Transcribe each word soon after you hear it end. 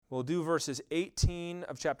We'll do verses 18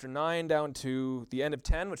 of chapter 9 down to the end of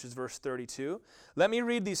 10, which is verse 32. Let me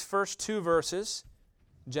read these first two verses,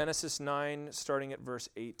 Genesis 9, starting at verse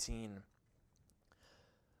 18.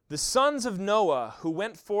 The sons of Noah who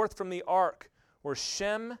went forth from the ark were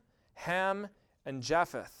Shem, Ham, and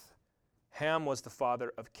Japheth. Ham was the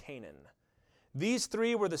father of Canaan. These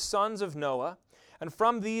three were the sons of Noah, and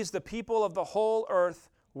from these the people of the whole earth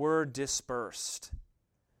were dispersed.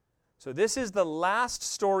 So this is the last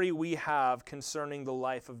story we have concerning the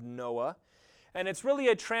life of Noah, and it's really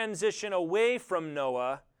a transition away from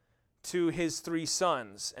Noah to his three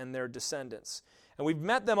sons and their descendants. And we've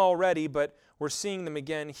met them already, but we're seeing them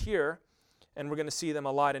again here, and we're going to see them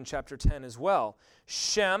a lot in chapter 10 as well.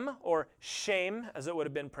 Shem, or Shem, as it would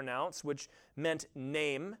have been pronounced, which meant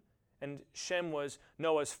name, and Shem was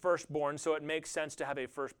Noah's firstborn, so it makes sense to have a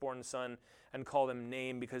firstborn son and call them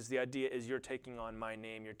name, because the idea is you're taking on my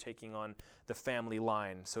name, you're taking on the family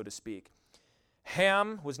line, so to speak.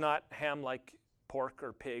 Ham was not ham like pork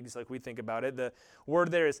or pigs like we think about it. The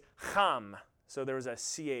word there is cham, so there was a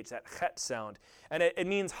ch, that chet sound. And it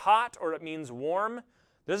means hot or it means warm.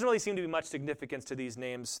 There doesn't really seem to be much significance to these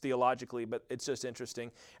names theologically, but it's just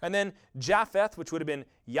interesting. And then Japheth, which would have been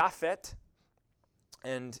Yaphet,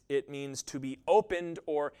 and it means to be opened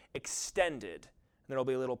or extended. There will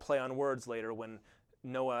be a little play on words later when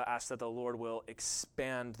Noah asks that the Lord will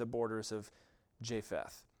expand the borders of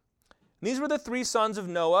Japheth. And these were the three sons of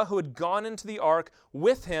Noah who had gone into the ark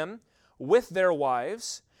with him, with their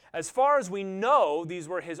wives. As far as we know, these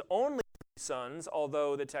were his only sons,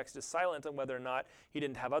 although the text is silent on whether or not he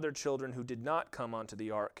didn't have other children who did not come onto the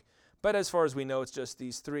ark. But as far as we know, it's just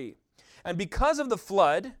these three. And because of the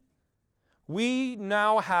flood, we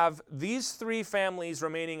now have these three families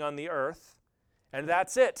remaining on the earth, and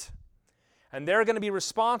that's it. And they're going to be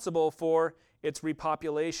responsible for its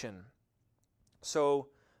repopulation. So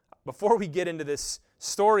before we get into this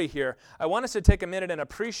story here, I want us to take a minute and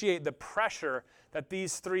appreciate the pressure that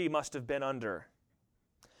these three must have been under.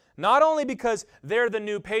 Not only because they're the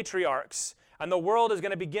new patriarchs, and the world is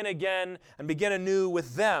going to begin again and begin anew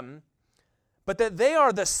with them, but that they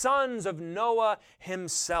are the sons of Noah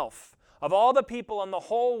himself. Of all the people on the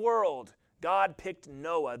whole world, God picked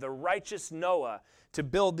Noah, the righteous Noah, to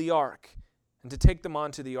build the ark and to take them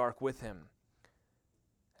onto the ark with him.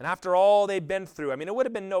 And after all they'd been through, it would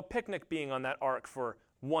have been no picnic being on that ark for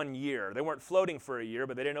 1 year. They weren't floating for a year,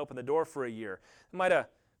 but they didn't open the door for a year. It might have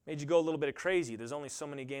made you go a little bit crazy. There's only so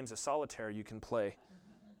many games of solitaire you can play.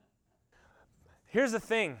 Here's the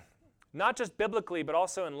thing, not just biblically, but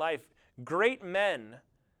also in life, great men,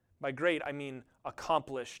 by great I mean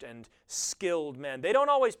accomplished and skilled men, they don't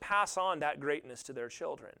always pass on that greatness to their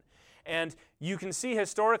children. And you can see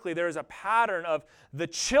historically there is a pattern of the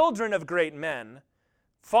children of great men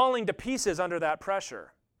falling to pieces under that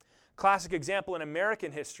pressure. Classic example in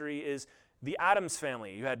American history is the Adams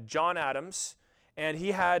family. You had John Adams, and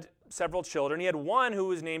he had several children. He had one who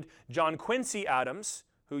was named John Quincy Adams,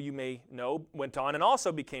 who you may know went on and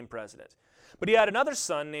also became president. But he had another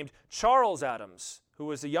son named Charles Adams, who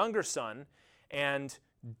was a younger son and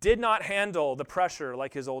did not handle the pressure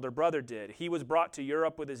like his older brother did. He was brought to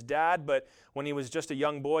Europe with his dad, but when he was just a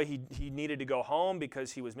young boy, he needed to go home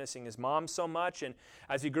because he was missing his mom so much. And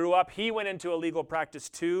as he grew up, he went into a legal practice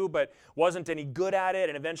too, but wasn't any good at it.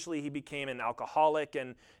 And eventually he became an alcoholic,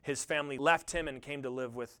 and his family left him and came to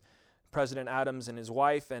live with President Adams and his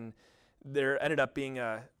wife. And there ended up being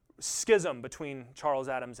a schism between Charles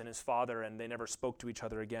Adams and his father, and they never spoke to each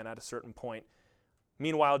other again at a certain point.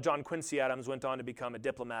 Meanwhile, John Quincy Adams went on to become a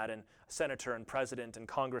diplomat and a senator and president and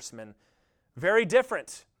congressman. Very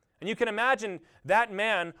different. And you can imagine that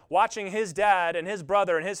man watching his dad and his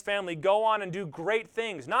brother and his family go on and do great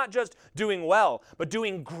things. Not just doing well, but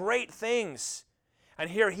doing great things. And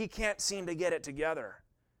here he can't seem to get it together.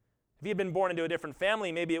 If he had been born into a different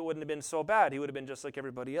family, maybe it wouldn't have been so bad. He would have been just like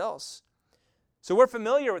everybody else. So we're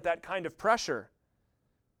familiar with that kind of pressure.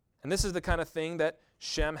 And this is the kind of thing that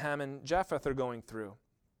Shem, Ham, and Japheth are going through.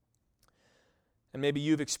 And maybe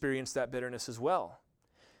you've experienced that bitterness as well.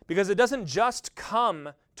 Because it doesn't just come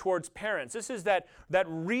towards parents. This is that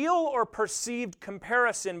real or perceived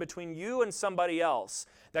comparison between you and somebody else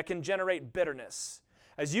that can generate bitterness.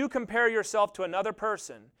 As you compare yourself to another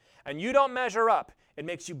person and you don't measure up, it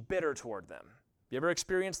makes you bitter toward them. You ever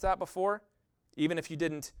experienced that before? Even if you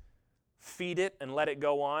didn't feed it and let it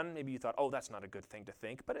go on, maybe you thought, oh, that's not a good thing to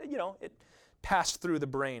think, but it passed through the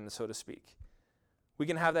brain, so to speak. We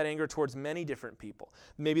can have that anger towards many different people.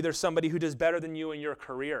 Maybe there's somebody who does better than you in your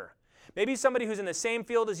career. Maybe somebody who's in the same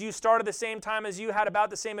field as you, started the same time as you, had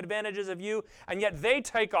about the same advantages of you, and yet they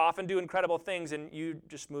take off and do incredible things, and you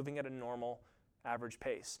just moving at a normal average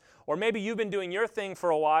pace. Or maybe you've been doing your thing for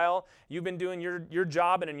a while, you've been doing your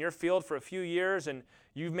job and in your field for a few years, and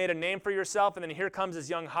you've made a name for yourself, and then here comes this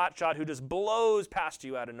young hotshot who just blows past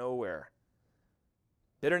you out of nowhere.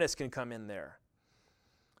 Bitterness can come in there.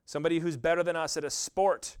 Somebody who's better than us at a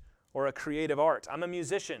sport or a creative art. I'm a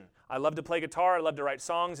musician. I love to play guitar. I love to write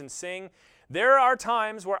songs and sing. There are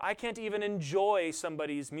times where I can't even enjoy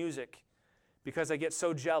somebody's music because I get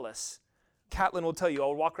so jealous. Catlin will tell you,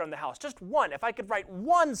 I'll walk around the house. Just one. If I could write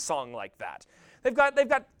one song like that. They've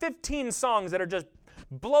got 15 songs that are just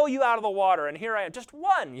blow you out of the water, and here I am, just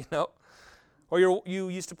one, you know. Or you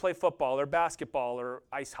used to play football or basketball or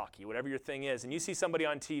ice hockey, whatever your thing is, and you see somebody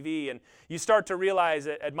on TV, and you start to realize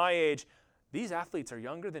at my age, these athletes are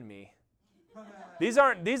younger than me. These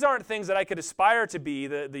aren't things that I could aspire to be.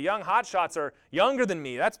 The young hotshots are younger than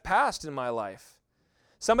me. That's past in my life.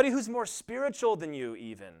 Somebody who's more spiritual than you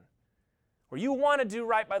even. Where you want to do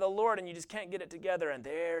right by the Lord and you just can't get it together, and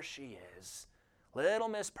there she is. Little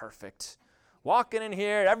Miss Perfect. Walking in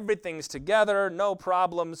here, everything's together, no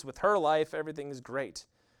problems with her life, everything's great.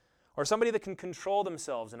 Or somebody that can control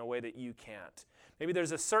themselves in a way that you can't. Maybe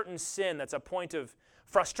there's a certain sin that's a point of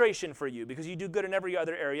frustration for you because you do good in every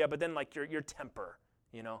other area, but then like your temper,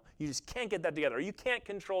 you know, you just can't get that together. Or you can't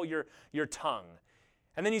control your tongue.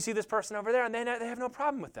 And then you see this person over there and they have no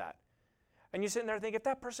problem with that. And you're sitting there thinking, if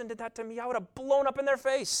that person did that to me, I would have blown up in their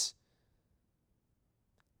face.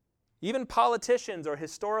 Even politicians or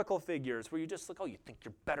historical figures where you just look, oh, you think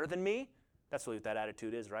you're better than me? That's what that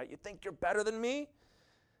attitude is, right? You think you're better than me?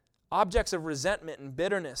 Objects of resentment and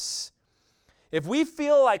bitterness. If we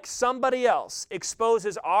feel like somebody else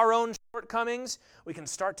exposes our own shortcomings, we can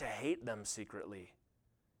start to hate them secretly.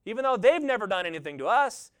 Even though they've never done anything to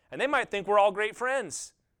us, and they might think we're all great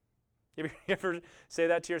friends. You ever say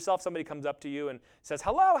that to yourself? Somebody comes up to you and says,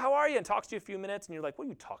 hello, how are you? And talks to you a few minutes, and you're like, what are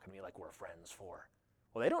you talking to me like we're friends for?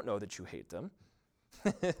 Well, they don't know that you hate them.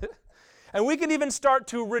 And we can even start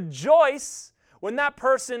to rejoice when that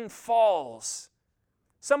person falls.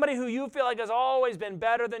 Somebody who you feel like has always been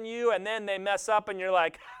better than you, and then they mess up, and you're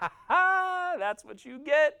like, ha ha, that's what you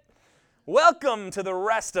get. Welcome to the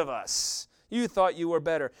rest of us. You thought you were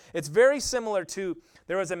better. It's very similar to,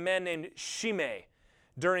 there was a man named Shimei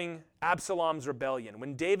during Absalom's rebellion,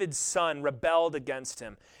 when David's son rebelled against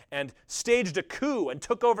him and staged a coup and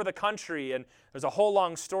took over the country. And there's a whole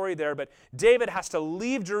long story there, but David has to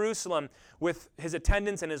leave Jerusalem with his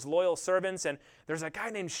attendants and his loyal servants, and there's a guy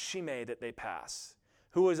named Shimei that they pass,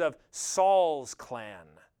 who was of Saul's clan.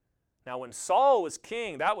 Now, when Saul was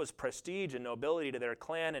king, that was prestige and nobility to their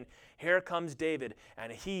clan, and here comes David,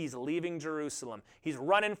 and he's leaving Jerusalem. He's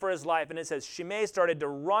running for his life, and it says Shimei started to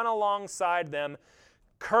run alongside them,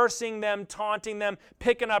 cursing them, taunting them,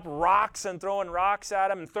 picking up rocks and throwing rocks at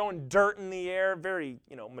them and throwing dirt in the air. Very,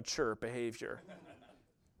 mature behavior.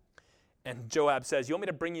 And Joab says, you want me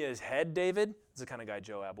to bring you his head, David? That's the kind of guy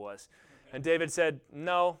Joab was. And David said,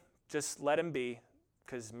 no, just let him be,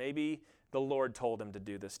 because maybe the Lord told him to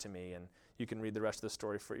do this to me, and you can read the rest of the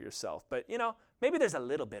story for yourself. But, maybe there's a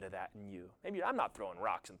little bit of that in you. Maybe I'm not throwing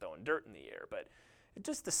rocks and throwing dirt in the air, but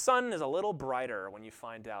the sun is a little brighter when you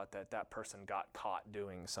find out that person got caught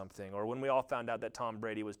doing something, or when we all found out that Tom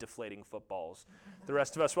Brady was deflating footballs. The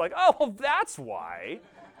rest of us were like, oh, well, that's why.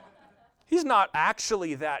 He's not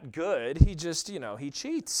actually that good. He just, he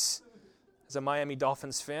cheats. As a Miami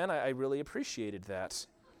Dolphins fan, I really appreciated that.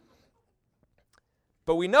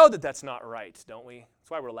 But we know that that's not right, don't we? That's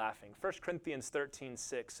why we're laughing. 1 Corinthians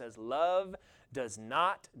 13:6 says, love does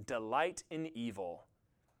not delight in evil.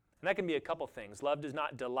 And that can be a couple things. Love does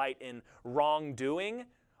not delight in wrongdoing,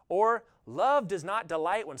 or love does not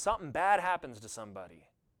delight when something bad happens to somebody.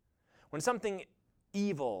 When something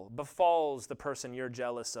evil befalls the person you're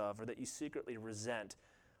jealous of or that you secretly resent,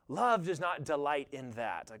 love does not delight in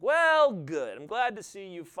that. Like, well, good. I'm glad to see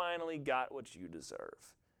you finally got what you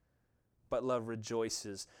deserve. But love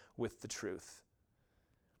rejoices with the truth.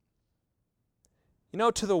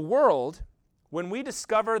 To the world, when we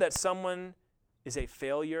discover that someone is a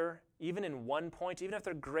failure, even in one point, even if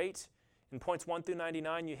they're great, in points 1 through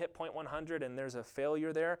 99, you hit point 100 and there's a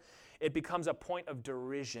failure there, it becomes a point of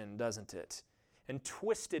derision, doesn't it? And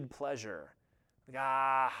twisted pleasure. Like,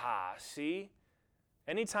 aha, see?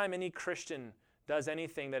 Anytime any Christian does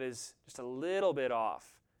anything that is just a little bit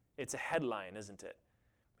off, it's a headline, isn't it?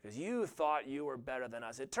 Because you thought you were better than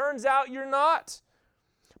us. It turns out you're not.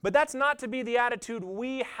 But that's not to be the attitude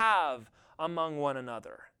we have among one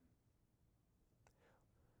another.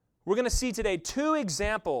 We're going to see today 2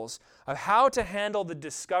 examples of how to handle the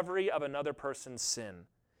discovery of another person's sin.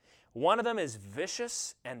 One of them is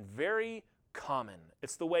vicious and very common.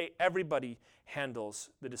 It's the way everybody handles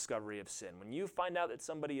the discovery of sin. When you find out that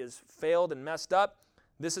somebody has failed and messed up,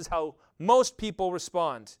 this is how most people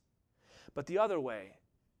respond. But the other way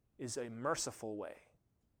is a merciful way.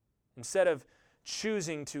 Instead of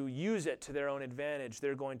choosing to use it to their own advantage,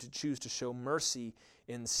 they're going to choose to show mercy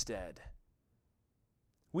instead.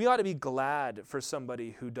 We ought to be glad for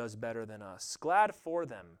somebody who does better than us. Glad for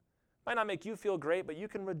them. Might not make you feel great, but you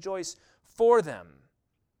can rejoice for them.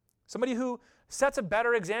 Somebody who sets a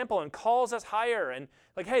better example and calls us higher and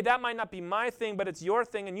like, hey, that might not be my thing, but it's your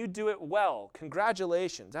thing and you do it well.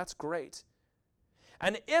 Congratulations. That's great.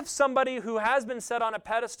 And if somebody who has been set on a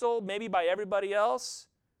pedestal, maybe by everybody else,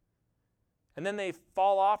 and then they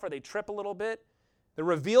fall off or they trip a little bit, they're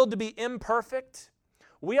revealed to be imperfect,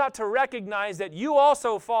 we ought to recognize that you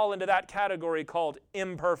also fall into that category called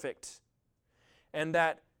imperfect, and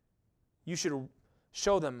that you should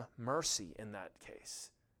show them mercy in that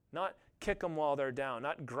case. Not kick them while they're down,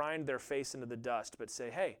 not grind their face into the dust, but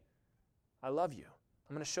say, hey, I love you.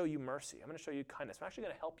 I'm going to show you mercy. I'm going to show you kindness. I'm actually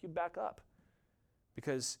going to help you back up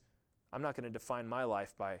because I'm not going to define my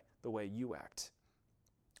life by the way you act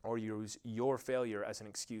or use your failure as an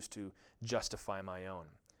excuse to justify my own.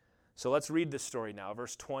 So let's read this story now,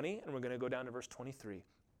 verse 20, and we're going to go down to verse 23.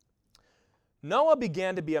 Noah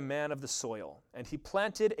began to be a man of the soil, and he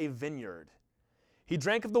planted a vineyard. He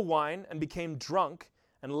drank of the wine and became drunk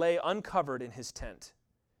and lay uncovered in his tent.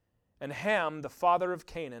 And Ham, the father of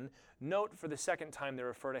Canaan, note for the second time they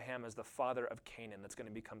refer to Ham as the father of Canaan. That's going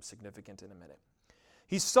to become significant in a minute.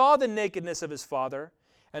 He saw the nakedness of his father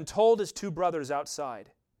and told his two brothers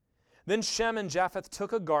outside. Then Shem and Japheth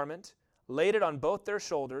took a garment, laid it on both their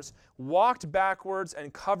shoulders, walked backwards,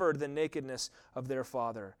 and covered the nakedness of their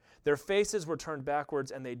father. Their faces were turned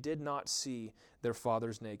backwards, and they did not see their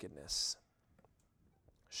father's nakedness.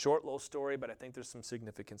 Short little story, but I think there's some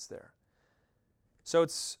significance there. So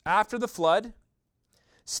it's after the flood.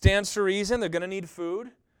 Stands to reason they're going to need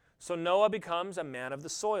food. So Noah becomes a man of the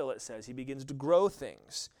soil, it says. He begins to grow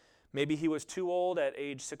things. Maybe he was too old at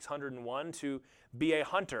age 601 to be a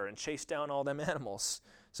hunter and chase down all them animals.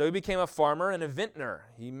 So he became a farmer and a vintner.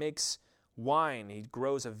 He makes wine. He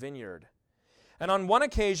grows a vineyard. And on one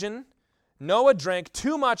occasion, Noah drank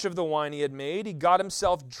too much of the wine he had made. He got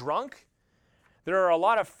himself drunk. There are a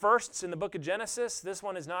lot of firsts in the book of Genesis. This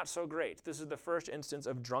one is not so great. This is the first instance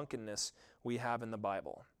of drunkenness we have in the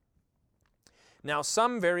Bible. Now,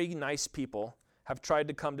 some very nice people have tried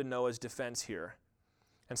to come to Noah's defense here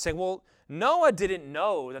and say, well, Noah didn't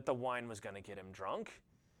know that the wine was going to get him drunk.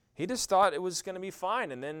 He just thought it was going to be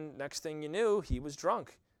fine, and then next thing you knew, he was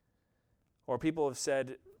drunk. Or people have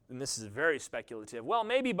said, and this is very speculative, well,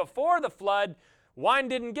 maybe before the flood, wine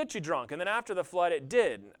didn't get you drunk, and then after the flood, it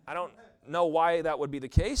did. I don't know why that would be the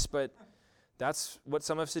case, but that's what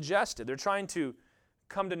some have suggested. They're trying to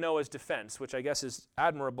come to Noah's defense, which I guess is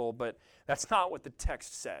admirable, but that's not what the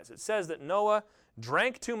text says. It says that Noah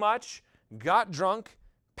drank too much, got drunk,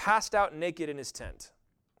 passed out naked in his tent.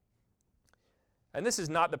 And this is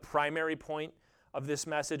not the primary point of this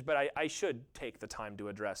message, but I should take the time to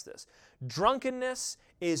address this. Drunkenness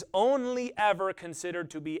is only ever considered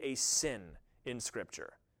to be a sin in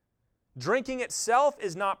Scripture. Drinking itself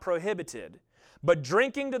is not prohibited, but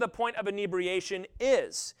drinking to the point of inebriation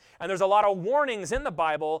is. And there's a lot of warnings in the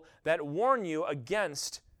Bible that warn you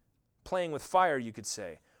against playing with fire, you could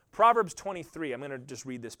say. Proverbs 23, I'm going to just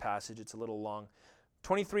read this passage, it's a little long.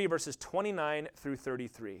 23 verses 29 through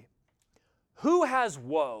 33. Who has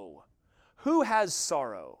woe? Who has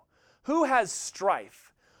sorrow? Who has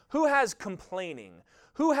strife? Who has complaining?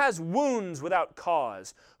 Who has wounds without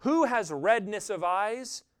cause? Who has redness of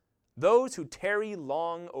eyes? Those who tarry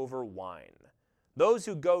long over wine. Those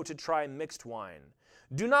who go to try mixed wine.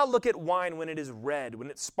 Do not look at wine when it is red, when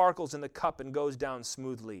it sparkles in the cup and goes down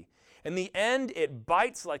smoothly. In the end, it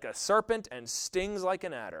bites like a serpent and stings like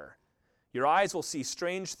an adder. Your eyes will see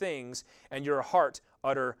strange things, and your heart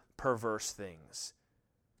utter perverse things.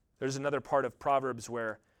 There's another part of Proverbs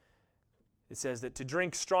where it says that to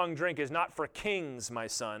drink strong drink is not for kings, my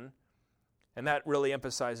son. And that really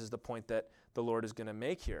emphasizes the point that the Lord is going to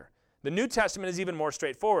make here. The New Testament is even more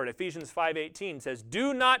straightforward. Ephesians 5:18 says,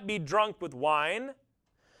 do not be drunk with wine,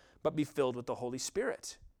 but be filled with the Holy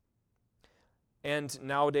Spirit. And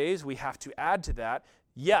nowadays we have to add to that,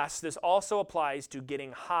 yes, this also applies to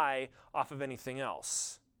getting high off of anything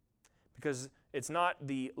else. Because it's not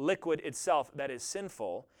the liquid itself that is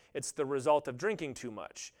sinful, it's the result of drinking too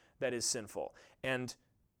much that is sinful. And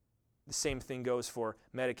the same thing goes for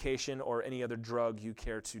medication or any other drug you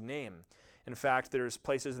care to name. In In fact, there's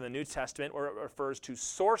places in the New Testament where it refers to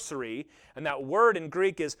sorcery, and that word in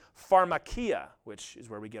Greek is pharmakia, which is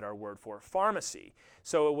where we get our word for pharmacy.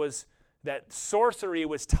 So it was that sorcery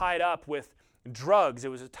was tied up with drugs. It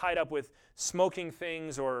was tied up with smoking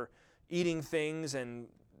things or eating things, and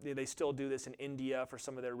they still do this in India for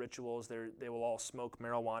some of their rituals. They will all smoke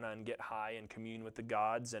marijuana and get high and commune with the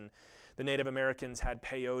gods. And the Native Americans had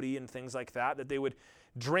peyote and things like that they would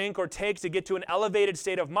drink or take to get to an elevated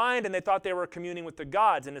state of mind, and they thought they were communing with the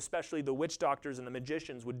gods, and especially the witch doctors and the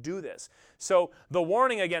magicians would do this. So the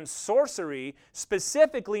warning against sorcery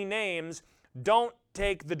specifically names, don't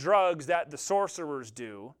take the drugs that the sorcerers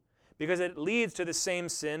do, because it leads to the same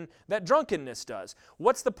sin that drunkenness does.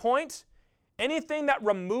 What's the point? Anything that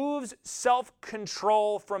removes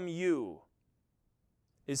self-control from you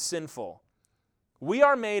is sinful. We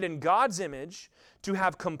are made in God's image to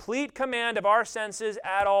have complete command of our senses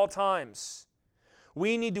at all times.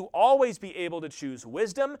 We need to always be able to choose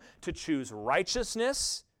wisdom, to choose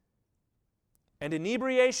righteousness, and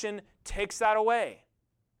inebriation takes that away.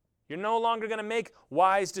 You're no longer going to make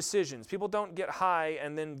wise decisions. People don't get high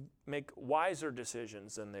and then make wiser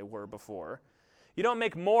decisions than they were before. You don't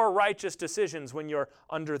make more righteous decisions when you're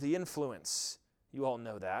under the influence. You all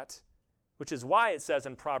know that. Which is why it says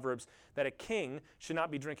in Proverbs that a king should not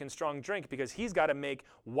be drinking strong drink, because he's got to make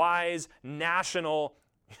wise national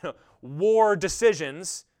war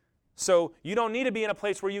decisions. So you don't need to be in a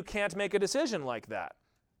place where you can't make a decision like that.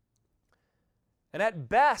 And at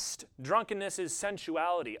best, drunkenness is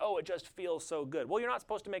sensuality. Oh, it just feels so good. Well, you're not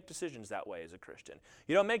supposed to make decisions that way as a Christian.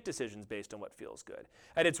 You don't make decisions based on what feels good.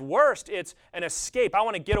 At its worst, it's an escape. I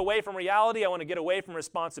want to get away from reality. I want to get away from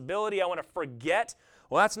responsibility. I want to forget.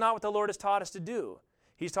 Well, that's not what the Lord has taught us to do.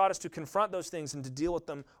 He's taught us to confront those things and to deal with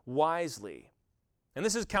them wisely. And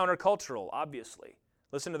this is countercultural, obviously.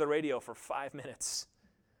 Listen to the radio for 5 minutes.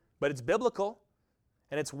 But it's biblical,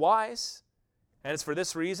 and it's wise. And it's for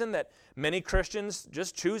this reason that many Christians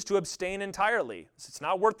just choose to abstain entirely. It's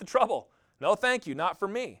not worth the trouble. No, thank you, not for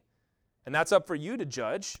me. And that's up for you to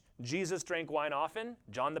judge. Jesus drank wine often.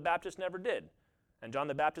 John the Baptist never did. And John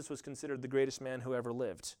the Baptist was considered the greatest man who ever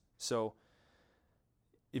lived. So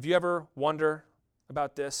if you ever wonder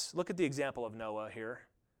about this, look at the example of Noah here.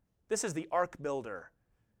 This is the ark builder.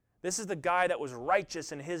 This is the guy that was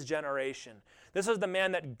righteous in his generation. This is the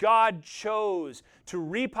man that God chose to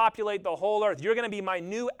repopulate the whole earth. You're going to be my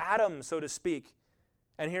new Adam, so to speak.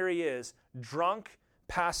 And here he is, drunk,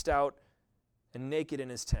 passed out, and naked in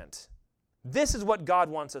his tent. This is what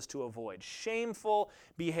God wants us to avoid, shameful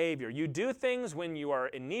behavior. You do things when you are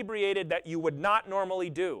inebriated that you would not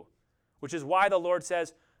normally do, which is why the Lord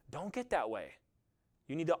says, don't get that way.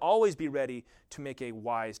 You need to always be ready to make a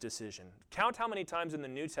wise decision. Count how many times in the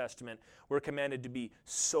New Testament we're commanded to be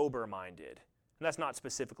sober-minded. And that's not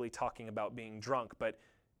specifically talking about being drunk, but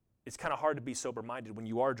it's kind of hard to be sober-minded when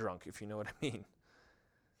you are drunk, if you know what I mean.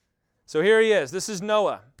 So here he is. This is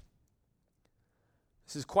Noah.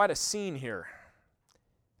 This is quite a scene here.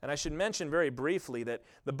 And I should mention very briefly that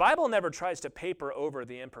the Bible never tries to paper over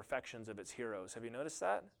the imperfections of its heroes. Have you noticed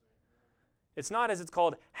that? It's not as it's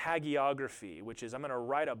called hagiography, which is I'm going to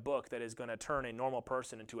write a book that is going to turn a normal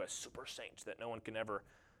person into a super saint that no one can ever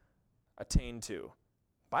attain to.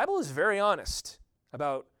 The Bible is very honest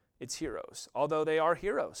about its heroes, although they are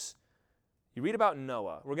heroes. You read about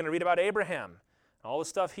Noah. We're going to read about Abraham and all the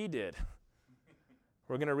stuff he did.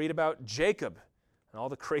 We're going to read about Jacob and all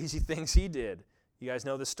the crazy things he did. You guys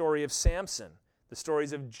know the story of Samson, the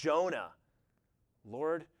stories of Jonah.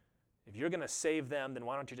 Lord, if you're going to save them, then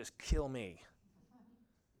why don't you just kill me?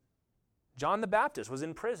 John the Baptist was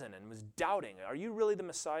in prison and was doubting, are you really the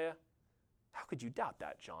Messiah? How could you doubt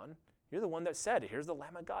that, John? You're the one that said, here's the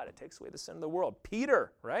Lamb of God. It takes away the sin of the world.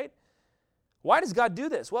 Peter, right? Why does God do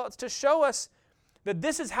this? Well, it's to show us that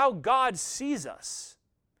this is how God sees us.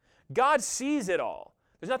 God sees it all.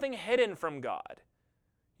 There's nothing hidden from God.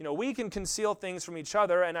 You know, we can conceal things from each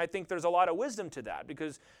other, and I think there's a lot of wisdom to that,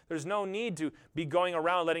 because there's no need to be going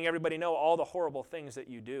around letting everybody know all the horrible things that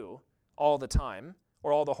you do all the time,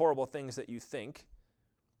 or all the horrible things that you think.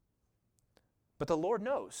 But the Lord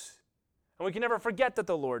knows, and we can never forget that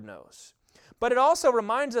the Lord knows. But it also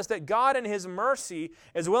reminds us that God in His mercy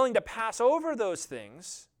is willing to pass over those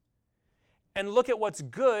things and look at what's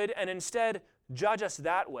good and instead judge us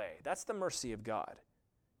that way. That's the mercy of God.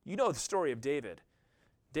 You know the story of David.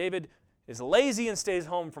 David is lazy and stays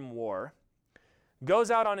home from war, goes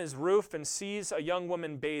out on his roof and sees a young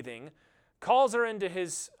woman bathing, calls her into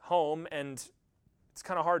his home, and it's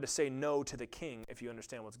kind of hard to say no to the king if you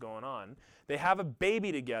understand what's going on. They have a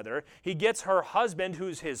baby together. He gets her husband,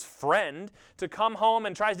 who's his friend, to come home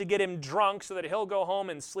and tries to get him drunk so that he'll go home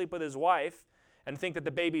and sleep with his wife and think that the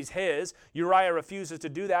baby's his. Uriah refuses to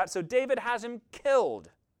do that, so David has him killed.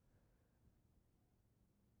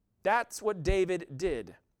 That's what David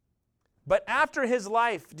did. But after his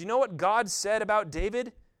life, do you know what God said about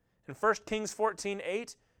David? In 1 Kings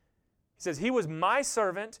 14:8, he says, "He was my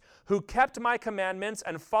servant who kept my commandments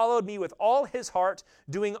and followed me with all his heart,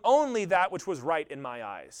 doing only that which was right in my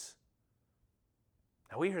eyes."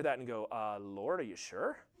 Now we hear that and go, Lord, are you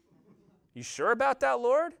sure? You sure about that,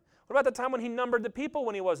 Lord? What about the time when he numbered the people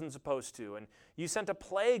when he wasn't supposed to, and you sent a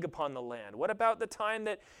plague upon the land? What about the time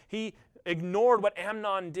that he ignored what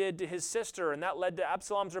Amnon did to his sister, and that led to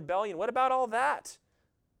Absalom's rebellion? What about all that?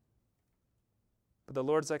 But the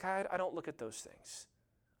Lord's like, I don't look at those things.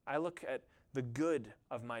 I look at the good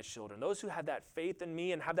of my children. Those who have that faith in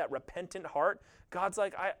me and have that repentant heart, God's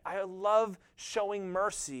like, I love showing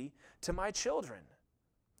mercy to my children.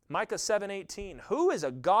 Micah 7:18, "Who is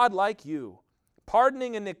a God like you,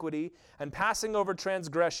 pardoning iniquity and passing over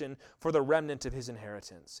transgression for the remnant of his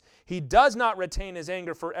inheritance? He does not retain his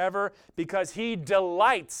anger forever because he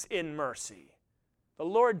delights in mercy." The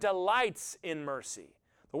Lord delights in mercy.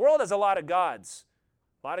 The world has a lot of gods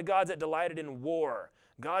that delighted in war,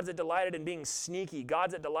 gods that delighted in being sneaky,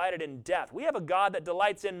 gods that delighted in death. We have a God that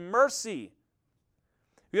delights in mercy.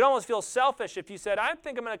 You'd almost feel selfish if you said, I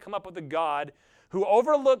think I'm going to come up with a God who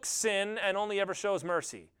overlooks sin and only ever shows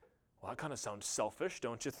mercy. Well, that kind of sounds selfish,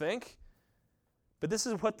 don't you think? But this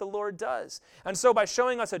is what the Lord does. And so by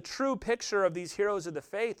showing us a true picture of these heroes of the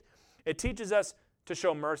faith, it teaches us to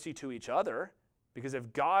show mercy to each other, because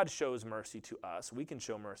if God shows mercy to us, we can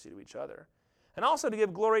show mercy to each other. And also to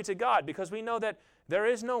give glory to God, because we know that there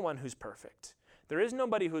is no one who's perfect. There is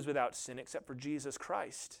nobody who's without sin except for Jesus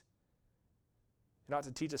Christ. It ought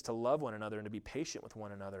to teach us to love one another and to be patient with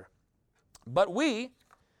one another. But we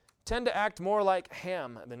tend to act more like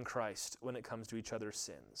Ham than Christ when it comes to each other's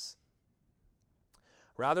sins.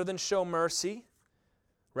 Rather than show mercy,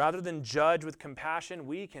 rather than judge with compassion,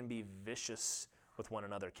 we can be vicious with one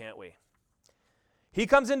another, can't we? He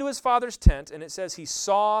comes into his father's tent, and it says he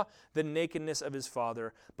saw the nakedness of his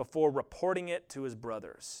father before reporting it to his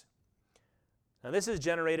brothers. Now, this has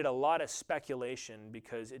generated a lot of speculation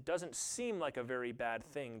because it doesn't seem like a very bad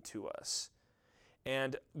thing to us.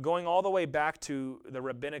 And going all the way back to the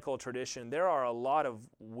rabbinical tradition, there are a lot of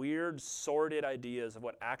weird, sordid ideas of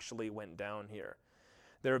what actually went down here.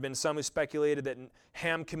 There have been some who speculated that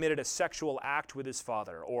Ham committed a sexual act with his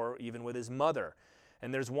father or even with his mother.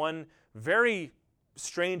 And there's one very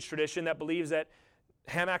strange tradition that believes that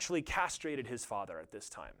Ham actually castrated his father at this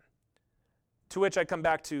time. To which I come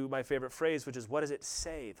back to my favorite phrase, which is, what does it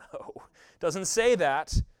say, though? It doesn't say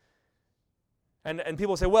that. And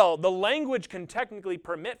people say, well, the language can technically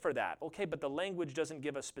permit for that. Okay, but the language doesn't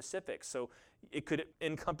give us specifics, so it could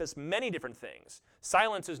encompass many different things.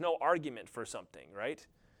 Silence is no argument for something, right?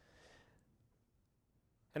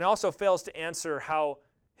 And it also fails to answer how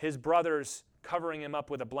his brothers covering him up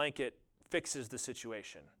with a blanket fixes the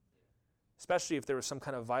situation, especially if there was some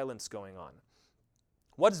kind of violence going on.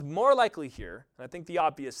 What's more likely here, and I think the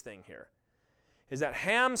obvious thing here, is that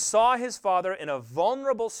Ham saw his father in a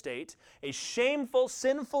vulnerable state, a shameful,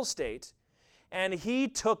 sinful state, and he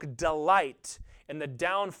took delight in the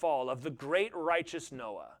downfall of the great righteous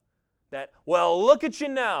Noah. That, well, look at you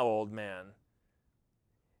now, old man.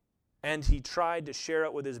 And he tried to share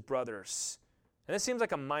it with his brothers. And this seems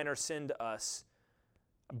like a minor sin to us,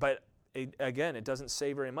 but again, it doesn't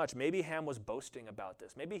say very much. Maybe Ham was boasting about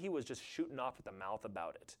this. Maybe he was just shooting off at the mouth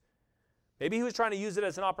about it. Maybe he was trying to use it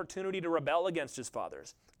as an opportunity to rebel against his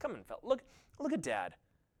fathers. Come on, fella. Look at Dad.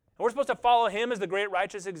 And we're supposed to follow him as the great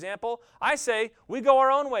righteous example. I say we go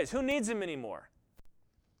our own ways. Who needs him anymore?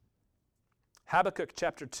 Habakkuk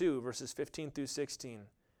chapter 2, verses 15 through 16.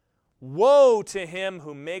 Woe to him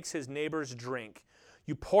who makes his neighbors drink.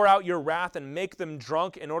 You pour out your wrath and make them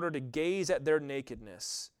drunk in order to gaze at their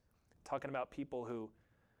nakedness. Talking about people who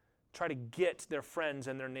try to get their friends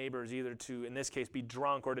and their neighbors either to, in this case, be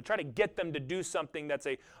drunk or to try to get them to do something that's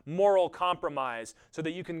a moral compromise so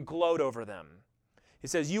that you can gloat over them. He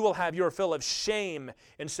says, you will have your fill of shame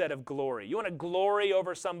instead of glory. You want to glory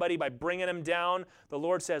over somebody by bringing them down? The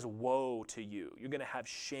Lord says, woe to you. You're going to have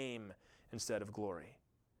shame instead of glory.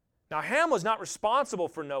 Now, Ham was not responsible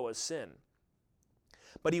for Noah's sin,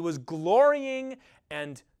 but he was glorying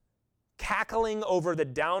and cackling over the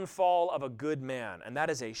downfall of a good man, and that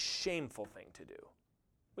is a shameful thing to do.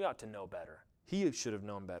 We ought to know better. He should have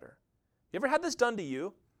known better. You ever had this done to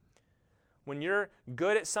you? when you're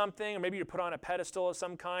good at something, or maybe you're put on a pedestal of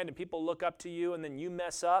some kind and people look up to you and then you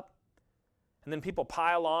mess up and then people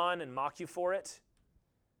pile on and mock you for it?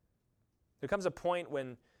 There comes a point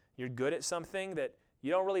when you're good at something that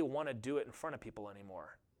you don't really want to do it in front of people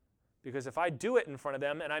anymore. Because if I do it in front of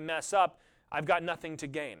them and I mess up, I've got nothing to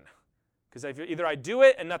gain. Because either I do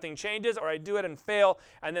it and nothing changes, or I do it and fail,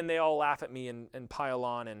 and then they all laugh at me and pile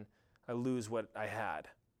on, and I lose what I had.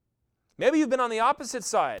 Maybe you've been on the opposite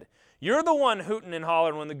side. You're the one hooting and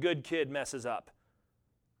hollering when the good kid messes up.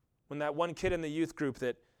 When that one kid in the youth group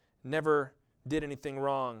that never did anything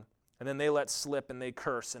wrong, and then they let slip and they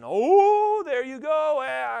curse, and oh, there you go.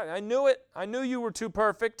 I knew it. I knew you were too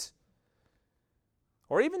perfect.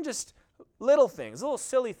 Or even just little things, little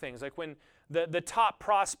silly things, like when the top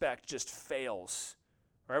prospect just fails.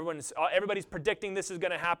 Or everybody's predicting this is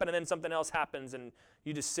going to happen, and then something else happens, and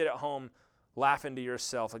you just sit at home laughing to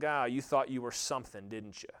yourself, like, you thought you were something,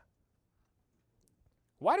 didn't you?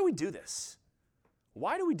 Why do we do this?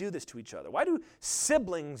 Why do we do this to each other? Why do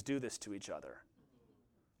siblings do this to each other?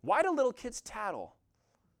 Why do little kids tattle?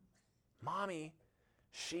 Mommy,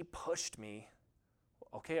 she pushed me.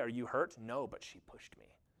 Okay, are you hurt? No, but she pushed me.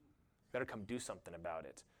 Better come do something about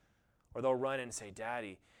it. Or they'll run in and say,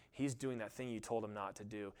 Daddy, he's doing that thing you told him not to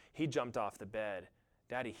do. He jumped off the bed.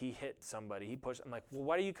 Daddy, he hit somebody. He pushed. I'm like, well,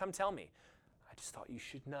 why do you come tell me? I just thought you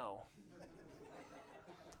should know.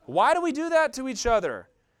 Why do we do that to each other?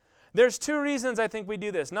 There's two reasons I think we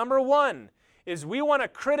do this. Number one is we want to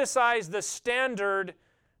criticize the standard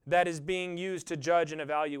that is being used to judge and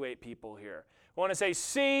evaluate people here. We want to say,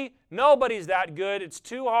 see, nobody's that good. It's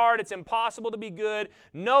too hard. It's impossible to be good.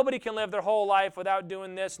 Nobody can live their whole life without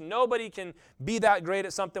doing this. Nobody can be that great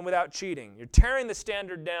at something without cheating. You're tearing the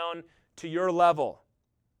standard down to your level.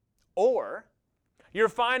 Or you're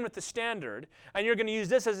fine with the standard, and you're going to use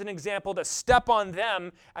this as an example to step on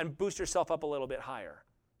them and boost yourself up a little bit higher.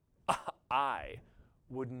 I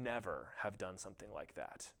would never have done something like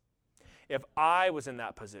that. If I was in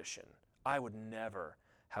that position, I would never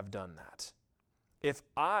have done that. If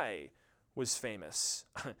I was famous,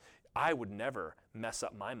 I would never mess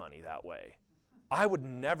up my money that way. I would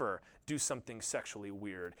never do something sexually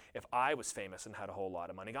weird if I was famous and had a whole lot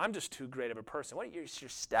of money. I'm just too great of a person. You're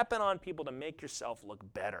stepping on people to make yourself look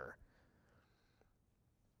better.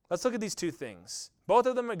 Let's look at these two things. Both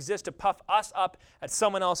of them exist to puff us up at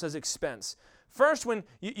someone else's expense. First, when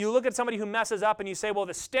you look at somebody who messes up and you say, well,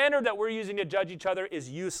 the standard that we're using to judge each other is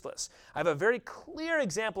useless. I have a very clear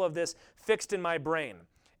example of this fixed in my brain.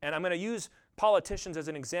 And I'm going to use politicians as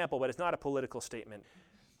an example, but it's not a political statement.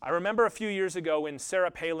 I remember a few years ago when Sarah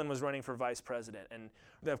Palin was running for vice president. And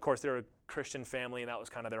of course, they're a Christian family, and that was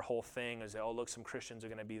kind of their whole thing. Is, oh, look, some Christians are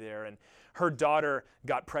going to be there. And her daughter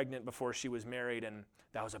got pregnant before she was married, and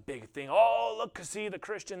that was a big thing. Oh, look, see, the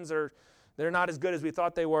Christians they're not as good as we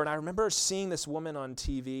thought they were. And I remember seeing this woman on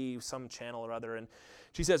TV, some channel or other, and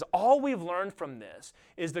she says, all we've learned from this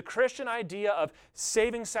is the Christian idea of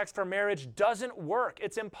saving sex for marriage doesn't work.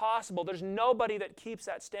 It's impossible. There's nobody that keeps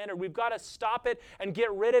that standard. We've got to stop it and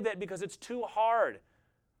get rid of it because it's too hard.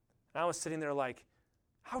 And I was sitting there like,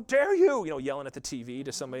 how dare you? Yelling at the TV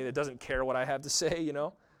to somebody that doesn't care what I have to say,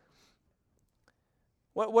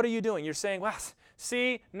 What are you doing? You're saying, well,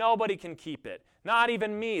 see, nobody can keep it. Not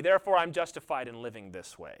even me. Therefore, I'm justified in living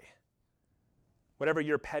this way. Whatever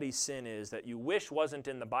your petty sin is that you wish wasn't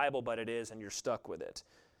in the Bible, but it is, and you're stuck with it.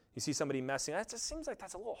 You see somebody messing, that just seems like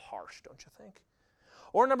that's a little harsh, don't you think?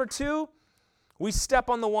 Or number two, we step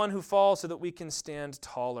on the one who falls so that we can stand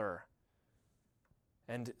taller.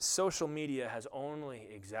 And social media has only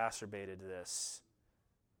exacerbated this.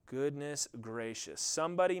 Goodness gracious.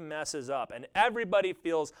 Somebody messes up, and everybody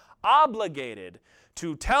feels obligated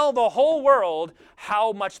to tell the whole world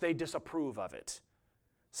how much they disapprove of it.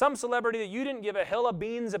 Some celebrity that you didn't give a hill of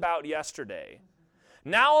beans about yesterday.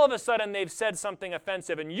 Now all of a sudden they've said something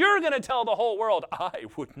offensive, and you're going to tell the whole world, I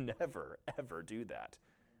would never, ever do that.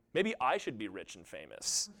 Maybe I should be rich and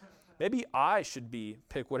famous. Maybe I should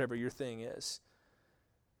pick whatever your thing is.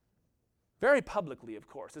 Very publicly, of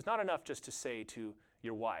course. It's not enough just to say to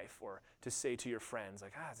your wife or to say to your friends,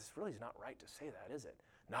 like, this really is not right to say that, is it?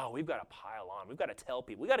 No, we've got to pile on. We've got to tell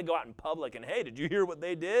people. We've got to go out in public and, hey, did you hear what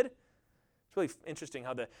they did? It's really interesting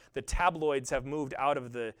how the tabloids have moved out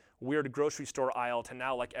of the weird grocery store aisle to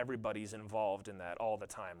now like everybody's involved in that all the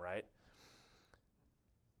time, right?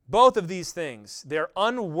 Both of these things, they're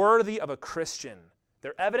unworthy of a Christian.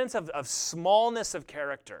 They're evidence of smallness of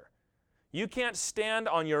character. You can't stand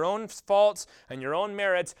on your own faults and your own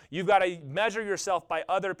merits. You've got to measure yourself by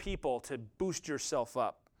other people to boost yourself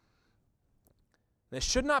up. This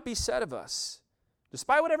should not be said of us.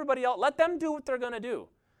 Despite what everybody else, let them do what they're going to do.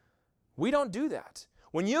 We don't do that.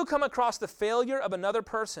 When you come across the failure of another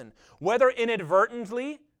person, whether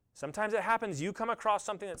inadvertently, sometimes it happens, you come across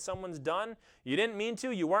something that someone's done, you didn't mean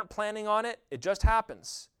to, you weren't planning on it, it just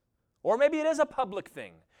happens. Or maybe it is a public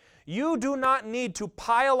thing. You do not need to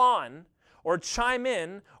pile on or chime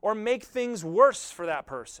in or make things worse for that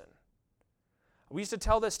person. We used to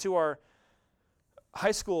tell this to our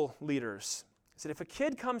high school leaders. I said, if a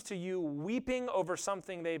kid comes to you weeping over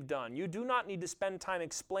something they've done, you do not need to spend time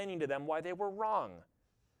explaining to them why they were wrong.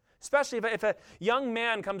 Especially if a young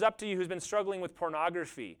man comes up to you who's been struggling with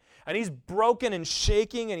pornography, and he's broken and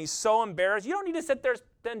shaking, and he's so embarrassed, you don't need to sit there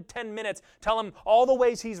spend 10 minutes, tell him all the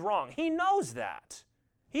ways he's wrong. He knows that.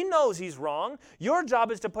 He knows he's wrong. Your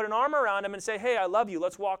job is to put an arm around him and say, hey, I love you.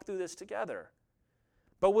 Let's walk through this together.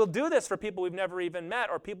 But we'll do this for people we've never even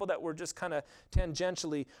met or people that we're just kind of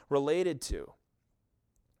tangentially related to.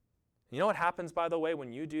 You know what happens, by the way,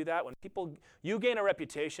 when you do that? When you gain a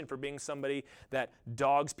reputation for being somebody that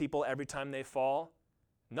dogs people every time they fall,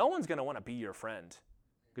 no one's going to want to be your friend.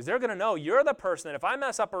 Because they're going to know you're the person that if I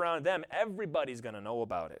mess up around them, everybody's going to know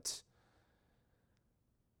about it.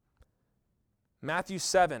 Matthew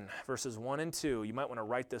 7, verses 1 and 2. You might want to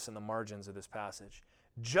write this in the margins of this passage.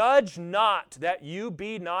 Judge not that you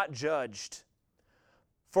be not judged.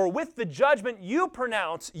 For with the judgment you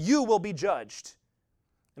pronounce, you will be judged.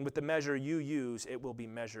 And with the measure you use, it will be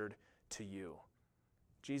measured to you.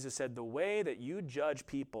 Jesus said the way that you judge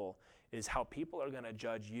people is how people are going to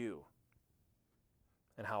judge you.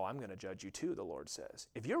 And how I'm going to judge you too, the Lord says.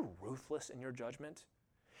 If you're ruthless in your judgment,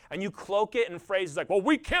 and you cloak it in phrases like, well,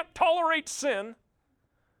 we can't tolerate sin,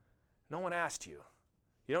 no one asked you.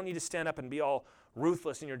 You don't need to stand up and be all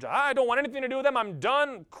ruthless in your judgment. I don't want anything to do with them. I'm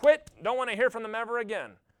done. Quit. Don't want to hear from them ever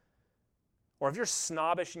again. Or if you're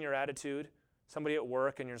snobbish in your attitude, somebody at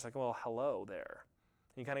work, and you're just like, well, hello there.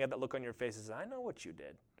 And you kind of got that look on your face that says, I know what you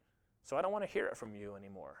did, so I don't want to hear it from you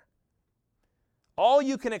anymore. All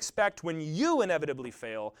you can expect when you inevitably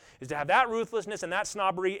fail is to have that ruthlessness and that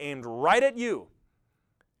snobbery aimed right at you.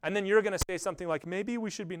 And then you're going to say something like, maybe we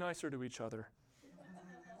should be nicer to each other.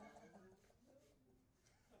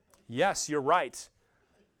 Yes, you're right.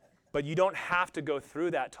 But you don't have to go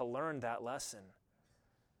through that to learn that lesson.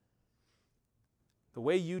 The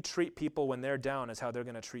way you treat people when they're down is how they're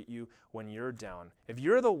going to treat you when you're down. If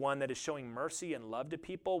you're the one that is showing mercy and love to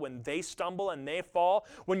people when they stumble and they fall,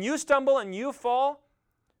 when you stumble and you fall,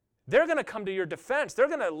 they're going to come to your defense. They're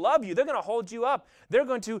going to love you. They're going to hold you up. They're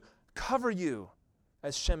going to cover you,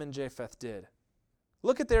 as Shem and Japheth did.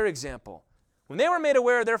 Look at their example. When they were made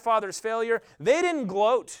aware of their father's failure, they didn't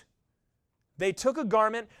gloat. They took a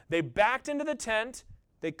garment, they backed into the tent,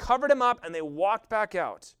 they covered him up, and they walked back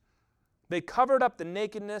out. They covered up the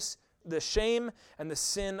nakedness, the shame, and the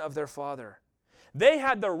sin of their father. They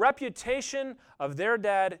had the reputation of their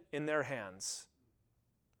dad in their hands.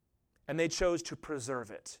 And they chose to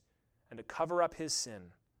preserve it and to cover up his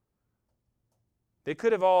sin. They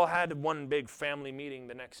could have all had one big family meeting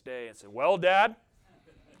the next day and said, well, Dad,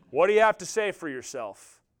 what do you have to say for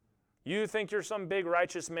yourself? You think you're some big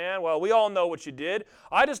righteous man? Well, we all know what you did.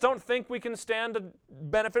 I just don't think we can stand to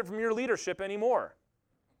benefit from your leadership anymore.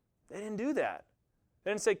 They didn't do that.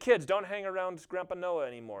 They didn't say, kids, don't hang around Grandpa Noah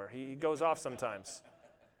anymore. He goes off sometimes.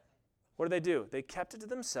 What do? They kept it to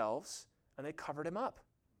themselves, and they covered him up.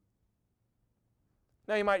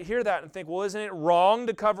 Now, you might hear that and think, well, isn't it wrong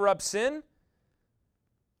to cover up sin?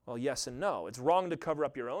 Well, yes and no. It's wrong to cover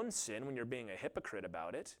up your own sin when you're being a hypocrite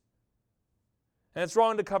about it. And it's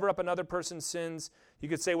wrong to cover up another person's sins, you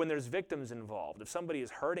could say, when there's victims involved. If somebody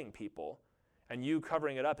is hurting people, and you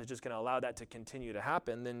covering it up is just going to allow that to continue to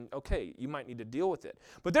happen, then okay, you might need to deal with it.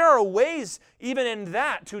 But there are ways, even in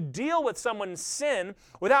that, to deal with someone's sin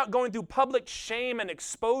without going through public shame and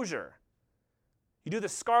exposure. You do the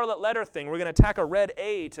scarlet letter thing. We're going to tack a red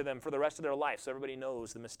A to them for the rest of their life so everybody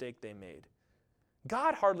knows the mistake they made.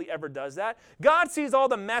 God hardly ever does that. God sees all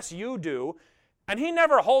the mess you do, and he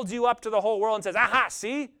never holds you up to the whole world and says, aha,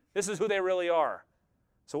 see, this is who they really are.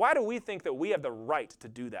 So why do we think that we have the right to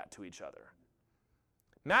do that to each other?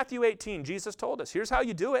 Matthew 18, Jesus told us, here's how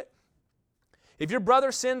you do it. If your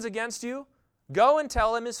brother sins against you, go and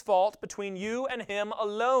tell him his fault between you and him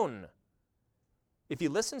alone. If he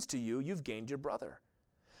listens to you, you've gained your brother.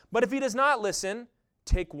 But if he does not listen,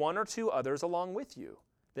 take one or two others along with you,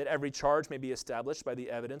 that every charge may be established by the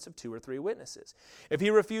evidence of 2 or 3 witnesses. If he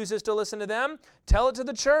refuses to listen to them, tell it to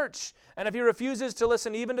the church. And if he refuses to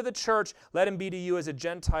listen even to the church, let him be to you as a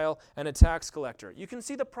Gentile and a tax collector. You can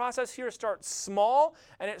see the process here starts small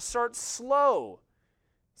and it starts slow.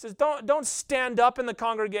 It says, don't stand up in the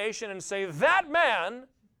congregation and say, that man. It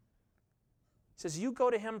says, you go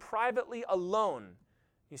to him privately alone.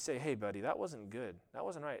 You say, hey, buddy, that wasn't good. That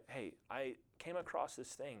wasn't right. Hey, I came across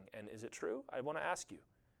this thing, and is it true? I want to ask you.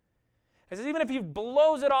 He says, even if he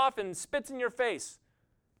blows it off and spits in your face,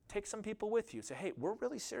 take some people with you. Say, hey, we're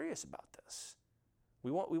really serious about this. We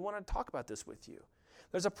want to talk about this with you.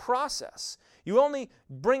 There's a process. You only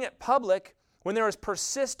bring it public when there is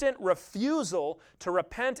persistent refusal to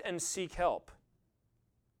repent and seek help.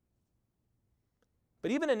 But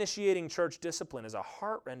even initiating church discipline is a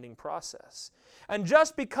heart-rending process. And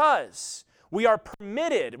just because we are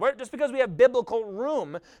permitted, just because we have biblical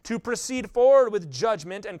room to proceed forward with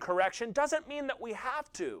judgment and correction, doesn't mean that we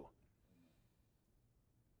have to.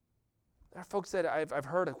 There are folks that I've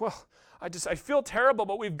heard of, well, I feel terrible,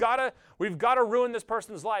 but we've got to ruin this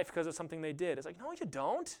person's life because of something they did. It's like, no, you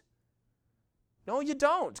don't. No, you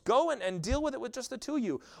don't. Go and deal with it with just the two of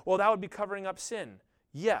you. Well, that would be covering up sin.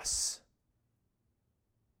 Yes.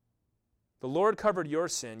 The Lord covered your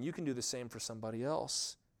sin. You can do the same for somebody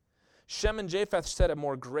else. Shem and Japheth set a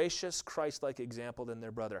more gracious, Christ-like example than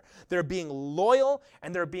their brother. They're being loyal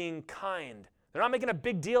and they're being kind. They're not making a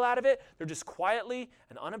big deal out of it. They're just quietly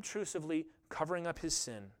and unobtrusively covering up his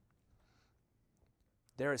sin.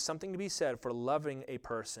 There is something to be said for loving a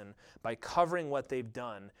person by covering what they've